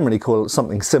would generally call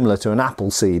something similar to an apple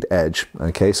seed edge,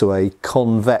 okay, so a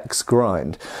convex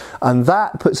grind, and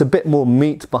that puts a bit more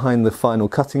meat behind the final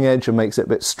cutting edge and makes it a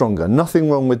bit stronger. Nothing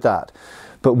wrong with that.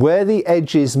 but where the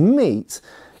edges meet,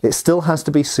 it still has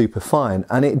to be super fine,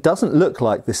 and it doesn't look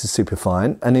like this is super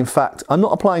fine. And in fact, I'm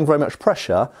not applying very much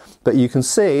pressure, but you can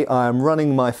see I am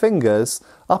running my fingers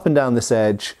up and down this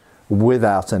edge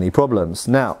without any problems.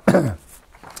 Now,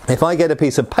 if I get a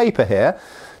piece of paper here,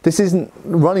 this isn't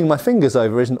running my fingers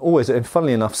over, isn't always, and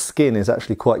funnily enough, skin is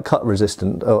actually quite cut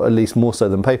resistant, or at least more so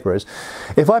than paper is.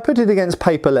 If I put it against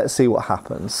paper, let's see what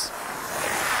happens.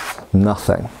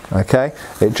 Nothing, okay?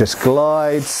 It just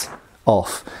glides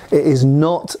off. It has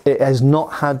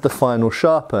not had the final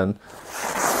sharpen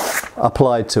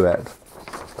applied to it.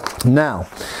 Now,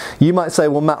 you might say,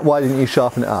 well, Matt, why didn't you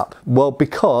sharpen it up? Well,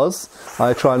 because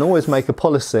I try and always make a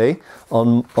policy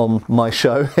on my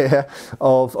show here,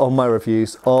 on my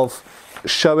reviews, of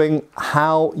showing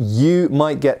how you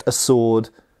might get a sword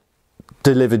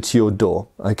delivered to your door,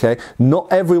 okay?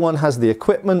 Not everyone has the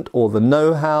equipment or the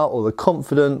know-how or the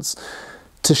confidence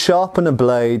to sharpen a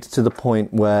blade to the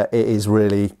point where it is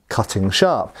really cutting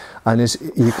sharp. And as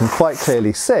you can quite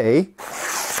clearly see,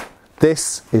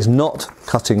 this is not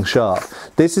cutting sharp.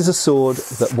 This is a sword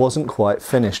that wasn't quite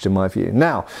finished in my view.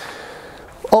 Now,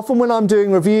 often when I'm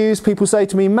doing reviews, people say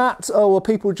to me, Matt, oh, well,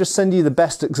 people just send you the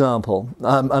best example.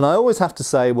 And I always have to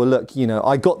say, well, look, you know,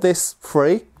 I got this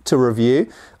free to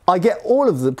review. I get all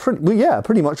of the,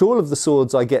 pretty much all of the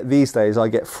swords I get these days, I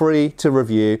get free to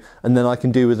review, and then I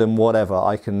can do with them whatever.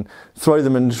 I can throw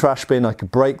them in the trash bin, I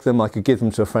could break them, I could give them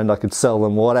to a friend, I could sell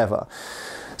them, whatever.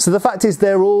 So the fact is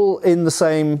they're all in the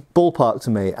same ballpark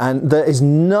to me, and there is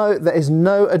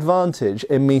no advantage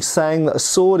in me saying that a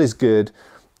sword is good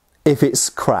if it's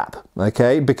crap,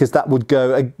 okay? Because that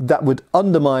would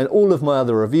undermine all of my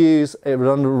other reviews, it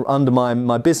would undermine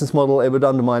my business model, it would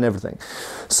undermine everything.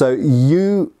 So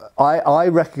I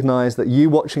recognise that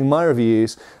you watching my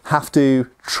reviews have to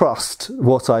trust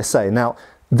what I say. Now,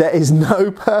 there is no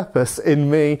purpose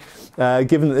in me,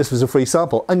 given that this was a free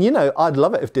sample. And you know, I'd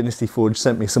love it if Dynasty Forge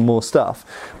sent me some more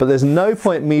stuff, but there's no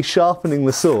point me sharpening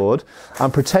the sword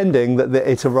and pretending that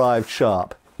it arrived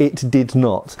sharp. It did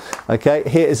not. Okay,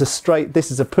 here is a straight,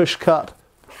 this is a push cut.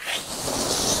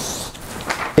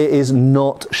 It is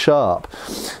not sharp.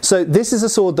 So this is a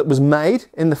sword that was made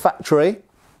in the factory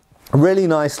really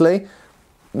nicely.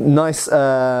 Nice,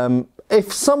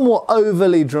 if somewhat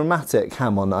overly dramatic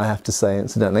ham-on, I have to say,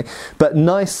 incidentally, but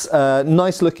nice,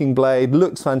 nice looking blade,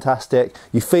 looks fantastic.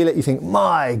 You feel it, you think,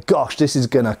 my gosh, this is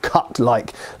gonna cut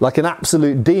like an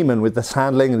absolute demon with this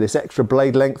handling and this extra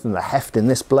blade length and the heft in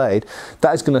this blade.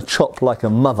 That is gonna chop like a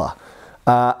mother.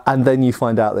 And then you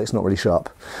find out that it's not really sharp.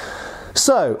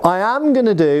 So I am going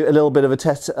to do a little bit of a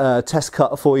test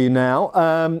cut for you now,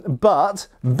 but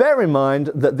bear in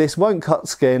mind that this won't cut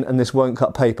skin and this won't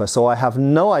cut paper, so I have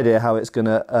no idea how it's going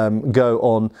to go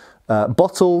on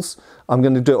bottles. I'm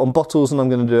going to do it on bottles and I'm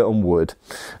going to do it on wood.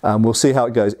 We'll see how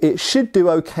it goes. It should do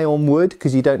okay on wood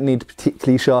because you don't need a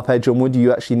particularly sharp edge on wood.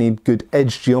 You actually need good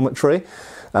edge geometry.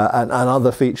 And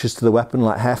other features to the weapon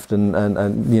like heft and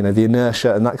you know, the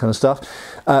inertia and that kind of stuff.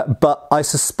 But I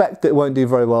suspect it won't do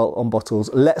very well on bottles.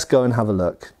 Let's go and have a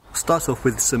look. Start off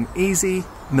with some easy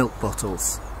milk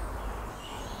bottles.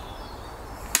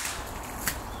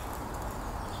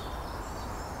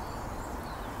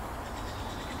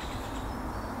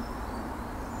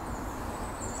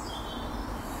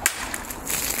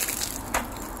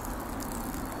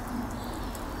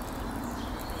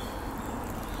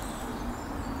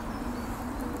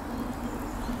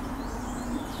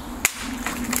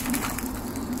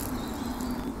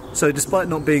 So despite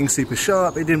not being super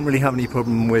sharp, it didn't really have any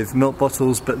problem with milk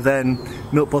bottles, but then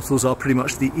milk bottles are pretty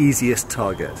much the easiest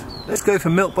target. Let's go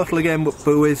for milk bottle again, but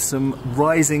with some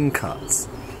rising cuts.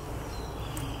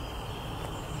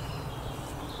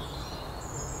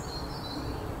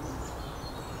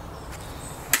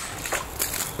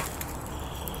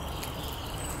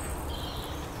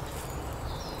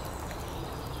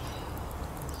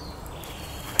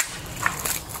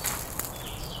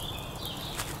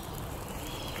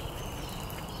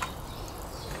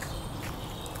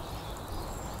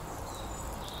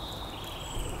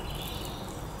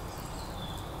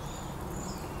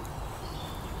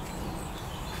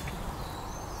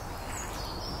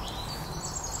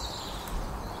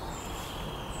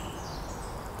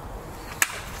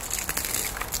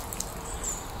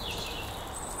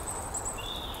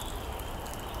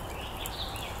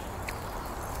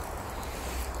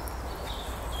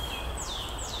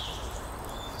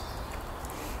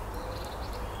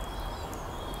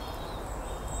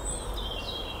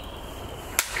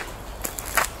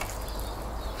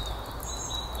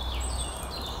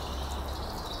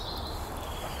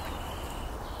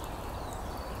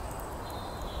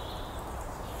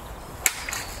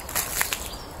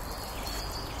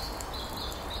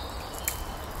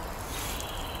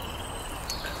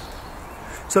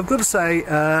 So I've got to say,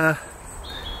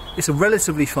 it's a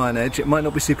relatively fine edge. It might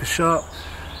not be super sharp,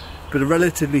 but a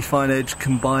relatively fine edge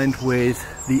combined with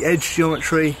the edge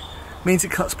geometry means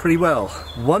it cuts pretty well.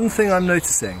 One thing I'm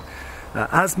noticing,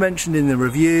 as mentioned in the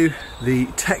review, the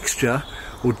texture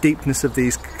or deepness of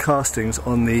these castings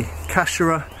on the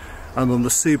Kashira and on the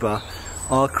Tsuba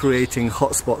are creating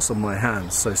hot spots on my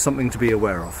hands, so something to be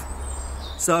aware of.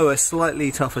 So a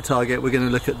slightly tougher target. We're going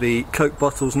to look at the Coke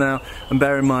bottles now, and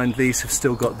bear in mind these have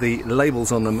still got the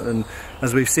labels on them, and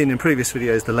as we've seen in previous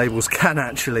videos, the labels can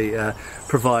actually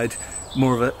provide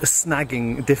more of a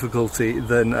snagging difficulty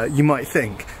than you might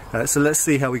think. So let's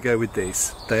see how we go with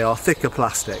these. They are thicker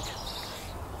plastic.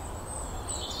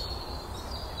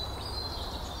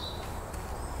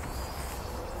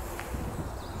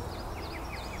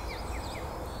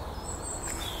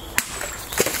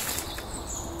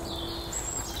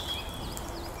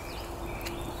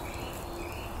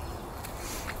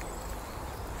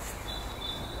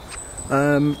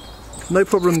 No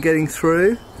problem getting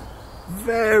through.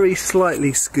 Very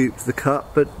slightly scooped the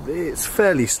cut, but it's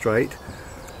fairly straight.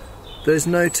 There's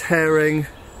no tearing.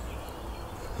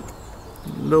 A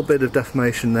little bit of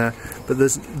deformation there, but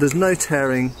there's no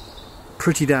tearing.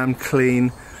 Pretty damn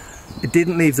clean. It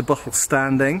didn't leave the bottle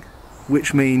standing,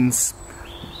 which means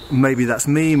maybe that's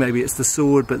me, maybe it's the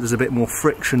sword, but there's a bit more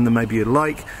friction than maybe you'd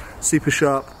like. Super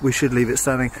sharp. We should leave it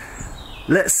standing.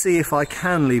 Let's see if I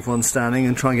can leave one standing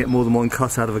and try and get more than one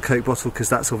cut out of a Coke bottle, because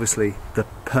that's obviously the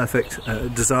perfect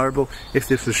desirable. If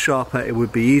this was sharper it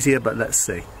would be easier, but let's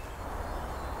see.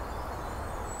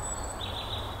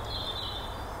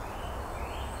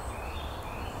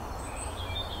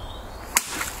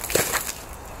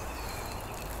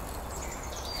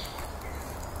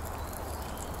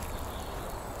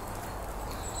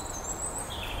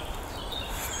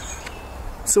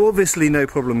 So obviously no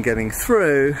problem getting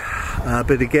through,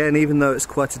 but again, even though it's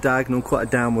quite a diagonal, quite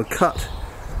a downward cut,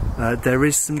 there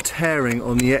is some tearing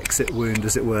on the exit wound,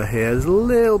 as it were here. There's a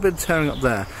little bit of tearing up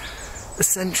there.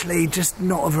 Essentially just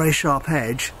not a very sharp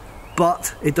edge,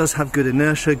 but it does have good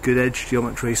inertia, good edge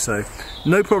geometry, so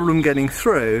no problem getting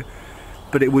through,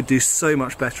 but it would do so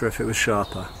much better if it was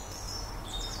sharper.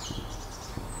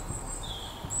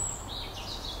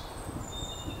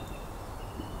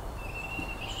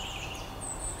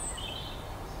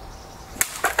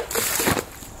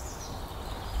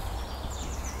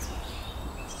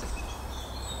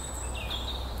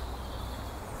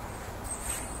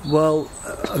 Well,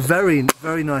 a very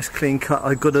nice clean cut.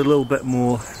 I got a little bit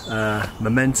more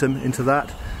momentum into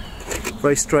that.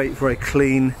 Very straight, very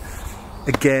clean.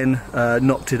 Again,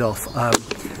 knocked it off.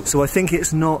 So I think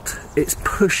it's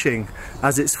pushing,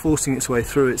 as it's forcing its way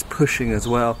through, it's pushing as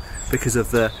well because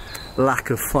of the lack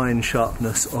of fine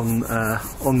sharpness on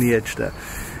the edge there.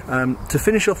 To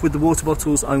finish off with the water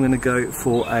bottles, I'm going to go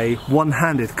for a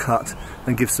one-handed cut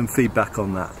and give some feedback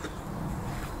on that.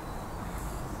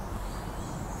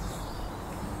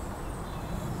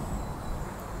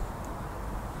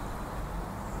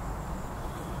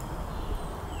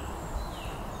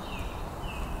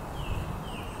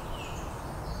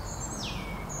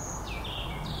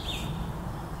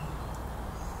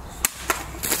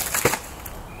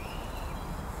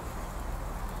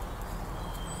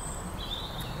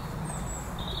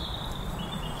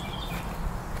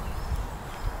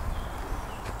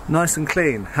 Nice and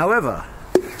clean. However,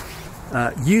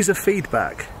 user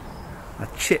feedback. I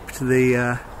chipped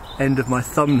the end of my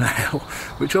thumbnail,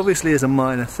 which obviously is a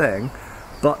minor thing,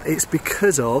 but it's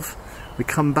because of, we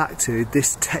come back to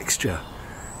this texture,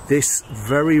 this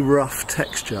very rough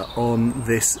texture on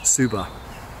this Tsuba.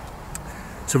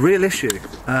 It's a real issue.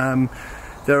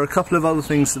 There are a couple of other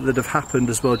things that have happened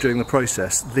as well during the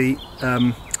process. The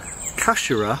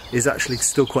Kashira is actually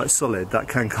still quite solid. That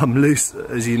can come loose,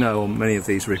 as you know, on many of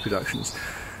these reproductions.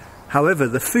 However,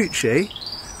 the Fuchi,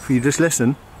 if you just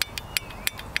listen,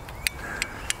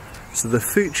 so the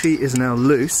Fuchi is now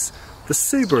loose. The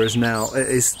Tsuba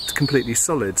is completely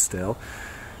solid still.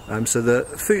 So the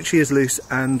Fuchi is loose,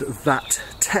 and that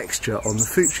texture on the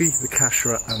Fuchi, the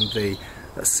Kashira and the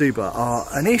Tsuba are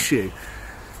an issue.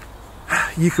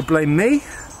 You could blame me.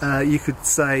 You could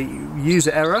say user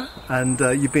error, and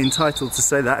you'd be entitled to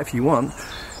say that if you want,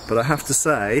 but I have to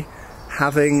say,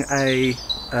 having a,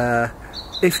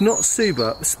 if not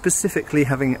Tsuba, specifically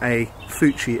having a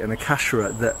Fuchi and a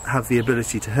Kashira that have the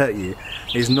ability to hurt you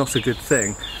is not a good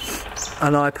thing.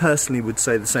 And I personally would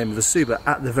say the same with the Tsuba,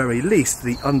 at the very least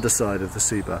the underside of the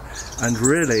Tsuba. And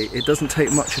really, it doesn't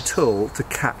take much at all to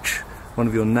catch one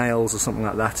of your nails or something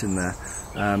like that in there.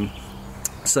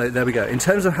 So there we go. In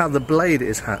terms of how the blade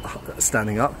is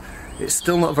standing up, it's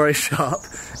still not very sharp.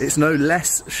 It's no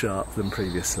less sharp than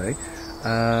previously.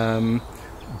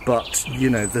 but you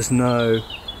know, there's no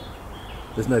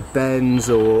bends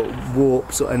or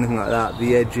warps or anything like that.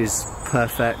 The edge is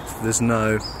perfect. There's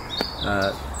no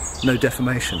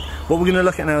deformation. What we're going to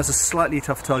look at now is a slightly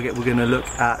tougher target. We're going to look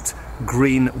at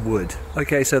green wood.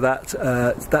 Okay, so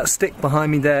that stick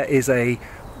behind me there is a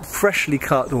freshly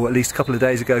cut, or at least a couple of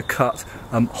days ago cut,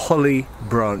 holly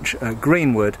branch,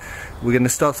 green wood. We're going to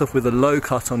start off with a low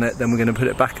cut on it, then we're going to put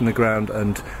it back in the ground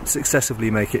and successively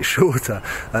make it shorter.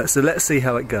 So let's see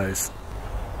how it goes.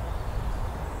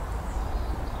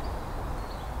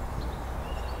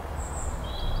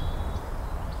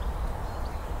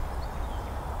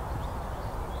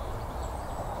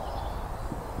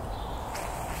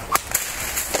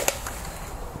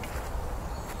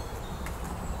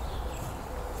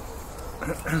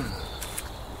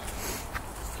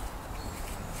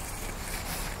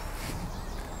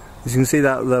 As you can see,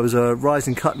 that there was a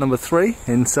rising cut number 3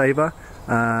 in Sabre,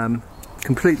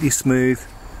 completely smooth.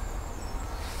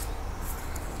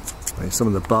 Some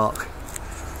of the bark.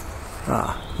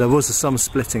 There was some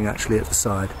splitting actually at the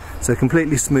side, so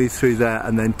completely smooth through there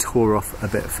and then tore off a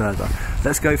bit further.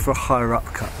 Let's go for a higher up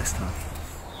cut this time.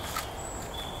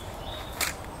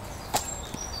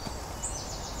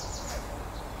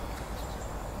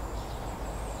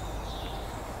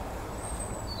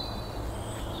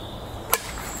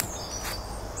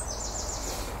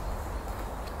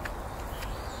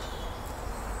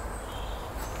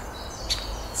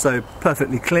 So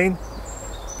perfectly clean.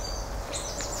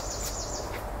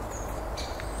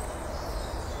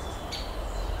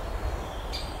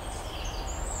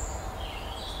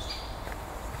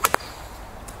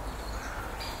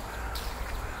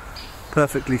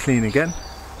 Perfectly clean again.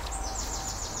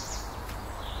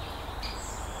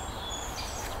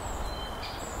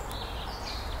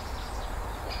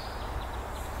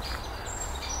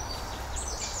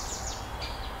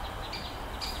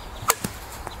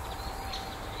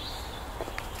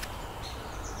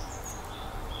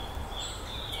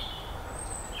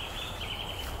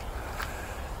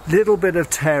 Little bit of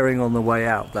tearing on the way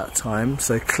out that time,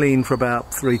 so clean for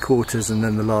about 3/4 and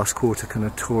then the last quarter kind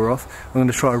of tore off. I'm going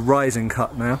to try a rising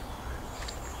cut now.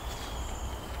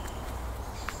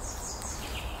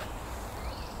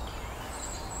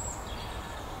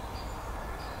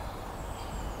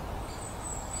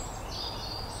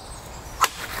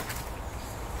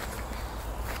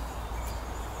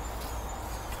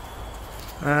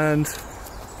 And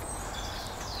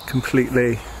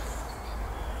completely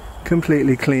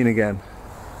clean again.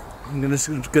 I'm going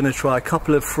to try a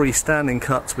couple of freestanding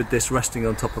cuts with this resting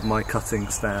on top of my cutting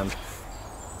stand.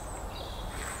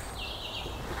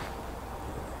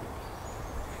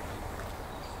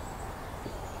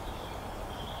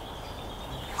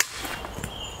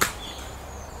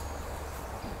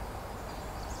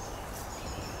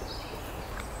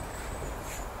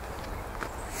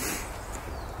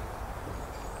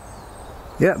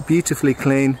 Yeah, beautifully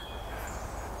clean.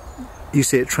 You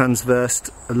see it transversed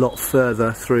a lot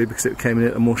further through because it came in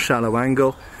at a more shallow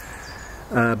angle,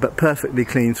 but perfectly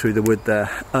clean through the wood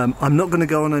there. I'm not going to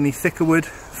go on any thicker wood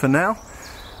for now.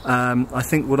 I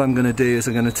think what I'm going to do is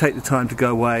I'm going to take the time to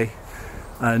go away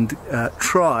and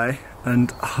try and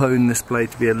hone this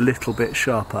blade to be a little bit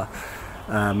sharper.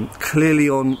 Clearly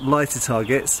on lighter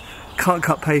targets, can't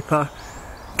cut paper,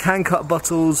 can cut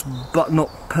bottles, but not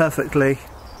perfectly,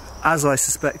 as I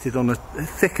suspected on a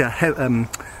thicker,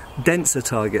 denser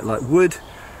target like wood.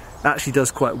 Actually does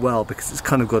quite well because it's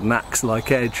kind of got an axe-like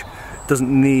edge. Doesn't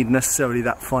need necessarily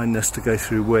that fineness to go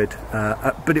through wood,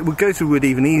 but it would go through wood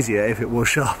even easier if it was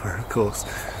sharper, of course.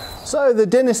 So the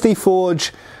Dynasty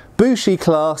Forge Bushi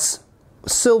class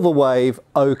Silver Wave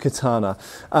O-Katana.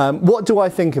 What do I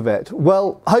think of it?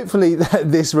 Well, hopefully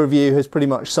this review has pretty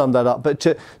much summed that up, but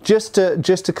just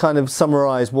to kind of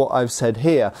summarise what I've said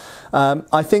here,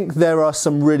 I think there are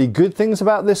some really good things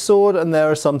about this sword and there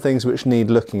are some things which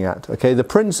need looking at. Okay, the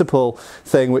principal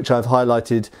thing which I've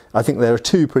highlighted, I think there are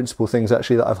two principal things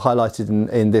actually that I've highlighted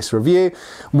in this review.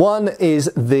 One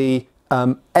is the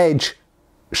edge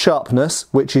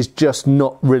sharpness, which is just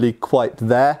not really quite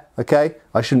there. Okay,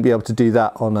 I shouldn't be able to do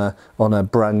that on a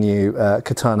brand new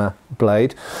katana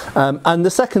blade. And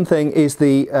the second thing is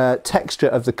the texture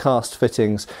of the cast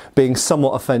fittings being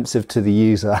somewhat offensive to the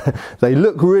user. They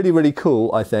look really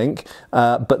cool, I think,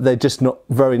 but they're just not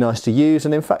very nice to use,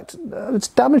 and in fact it's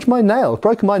damaged my nail,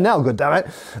 broken my nail, god damn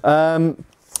it.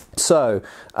 So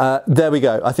there we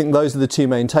go. I think those are the two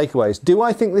main takeaways. Do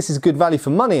I think this is good value for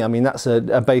money? I mean, that's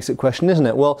a basic question, isn't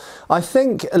it? Well, I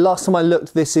think last time I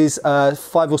looked, this is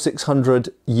 $500 or $600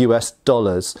 US.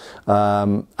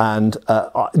 And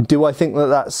do I think that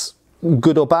that's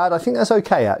good or bad. I think that's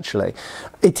okay, actually.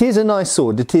 It is a nice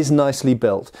sword. It is nicely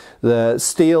built. The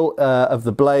steel of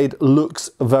the blade looks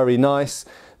very nice.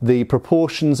 The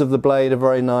proportions of the blade are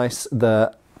very nice.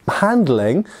 The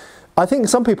handling, I think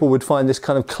some people would find this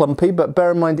kind of clumpy, but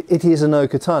bear in mind it is an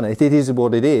O-Katana. It is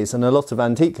what it is, and a lot of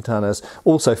antique katanas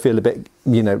also feel a bit,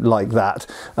 you know, like that.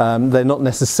 They're not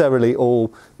necessarily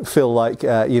all feel like,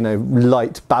 you know,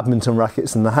 light badminton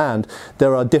rackets in the hand.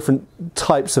 There are different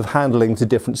types of handling to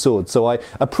different swords, so I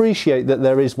appreciate that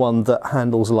there is one that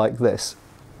handles like this.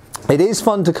 It is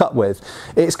fun to cut with.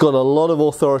 It's got a lot of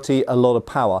authority, a lot of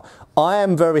power. I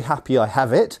am very happy I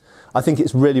have it. I think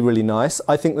it's really, really nice.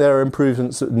 I think there are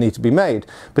improvements that need to be made.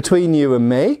 Between you and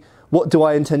me, what do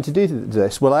I intend to do to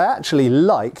this? Well, I actually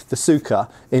like the Suka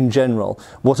in general.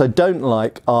 What I don't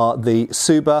like are the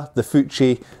Suba, the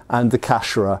Fuchi, and the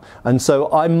Kashira. And so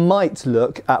I might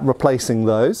look at replacing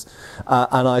those,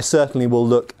 and I certainly will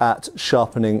look at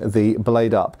sharpening the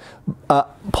blade up.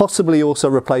 Possibly also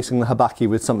replacing the Habaki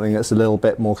with something that's a little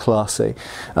bit more classy.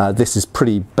 This is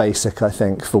pretty basic, I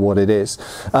think, for what it is.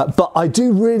 But I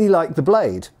do really like the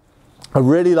blade. I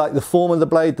really like the form of the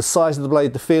blade, the size of the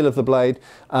blade, the feel of the blade.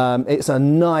 It's a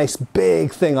nice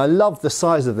big thing. I love the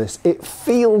size of this. It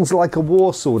feels like a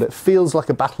war sword. It feels like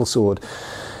a battle sword.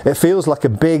 It feels like a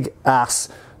big ass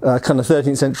kind of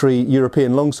 13th century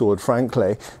European longsword,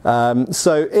 frankly.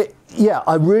 Yeah,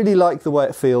 I really like the way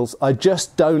it feels. I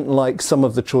just don't like some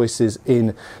of the choices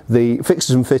in the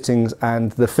fixtures and fittings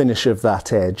and the finish of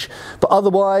that edge. But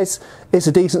otherwise, it's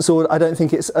a decent sword. I don't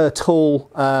think it's at all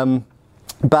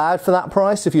bad for that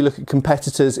price. If you look at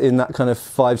competitors in that kind of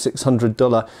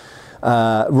 $500–600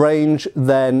 range,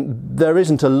 then there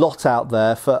isn't a lot out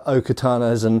there for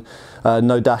O-Katanas and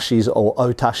Nodashis or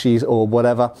Otashis or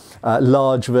whatever,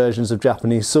 large versions of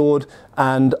Japanese sword.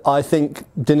 And I think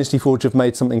Dynasty Forge have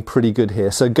made something pretty good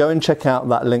here. So go and check out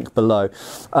that link below.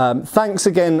 Thanks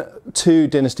again to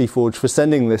Dynasty Forge for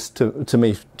sending this to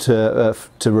me to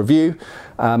review.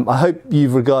 I hope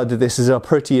you've regarded this as a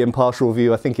pretty impartial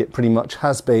review. I think it pretty much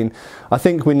has been. I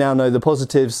think we now know the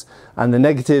positives and the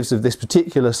negatives of this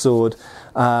particular sword.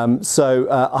 I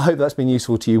hope that's been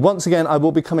useful to you. Once again, I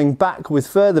will be coming back with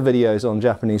further videos on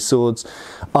Japanese swords.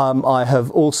 I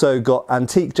have also got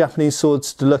antique Japanese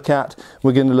swords to look at.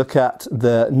 We're going to look at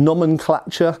the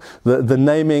nomenclature, the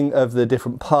naming of the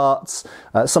different parts,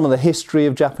 some of the history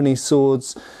of Japanese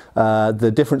swords,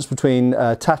 the difference between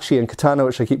tachi and katana,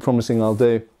 which I keep promising I'll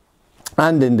do,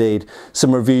 and indeed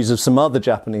some reviews of some other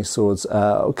Japanese swords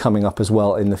coming up as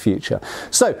well in the future.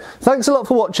 So thanks a lot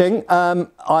for watching.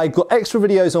 I've got extra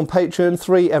videos on Patreon,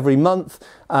 3 every month.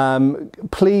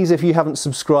 Please, if you haven't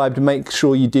subscribed, make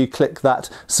sure you do click that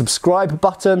subscribe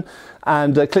button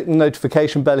and click the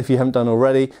notification bell if you haven't done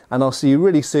already, and I'll see you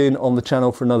really soon on the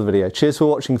channel for another video. Cheers for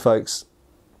watching, folks.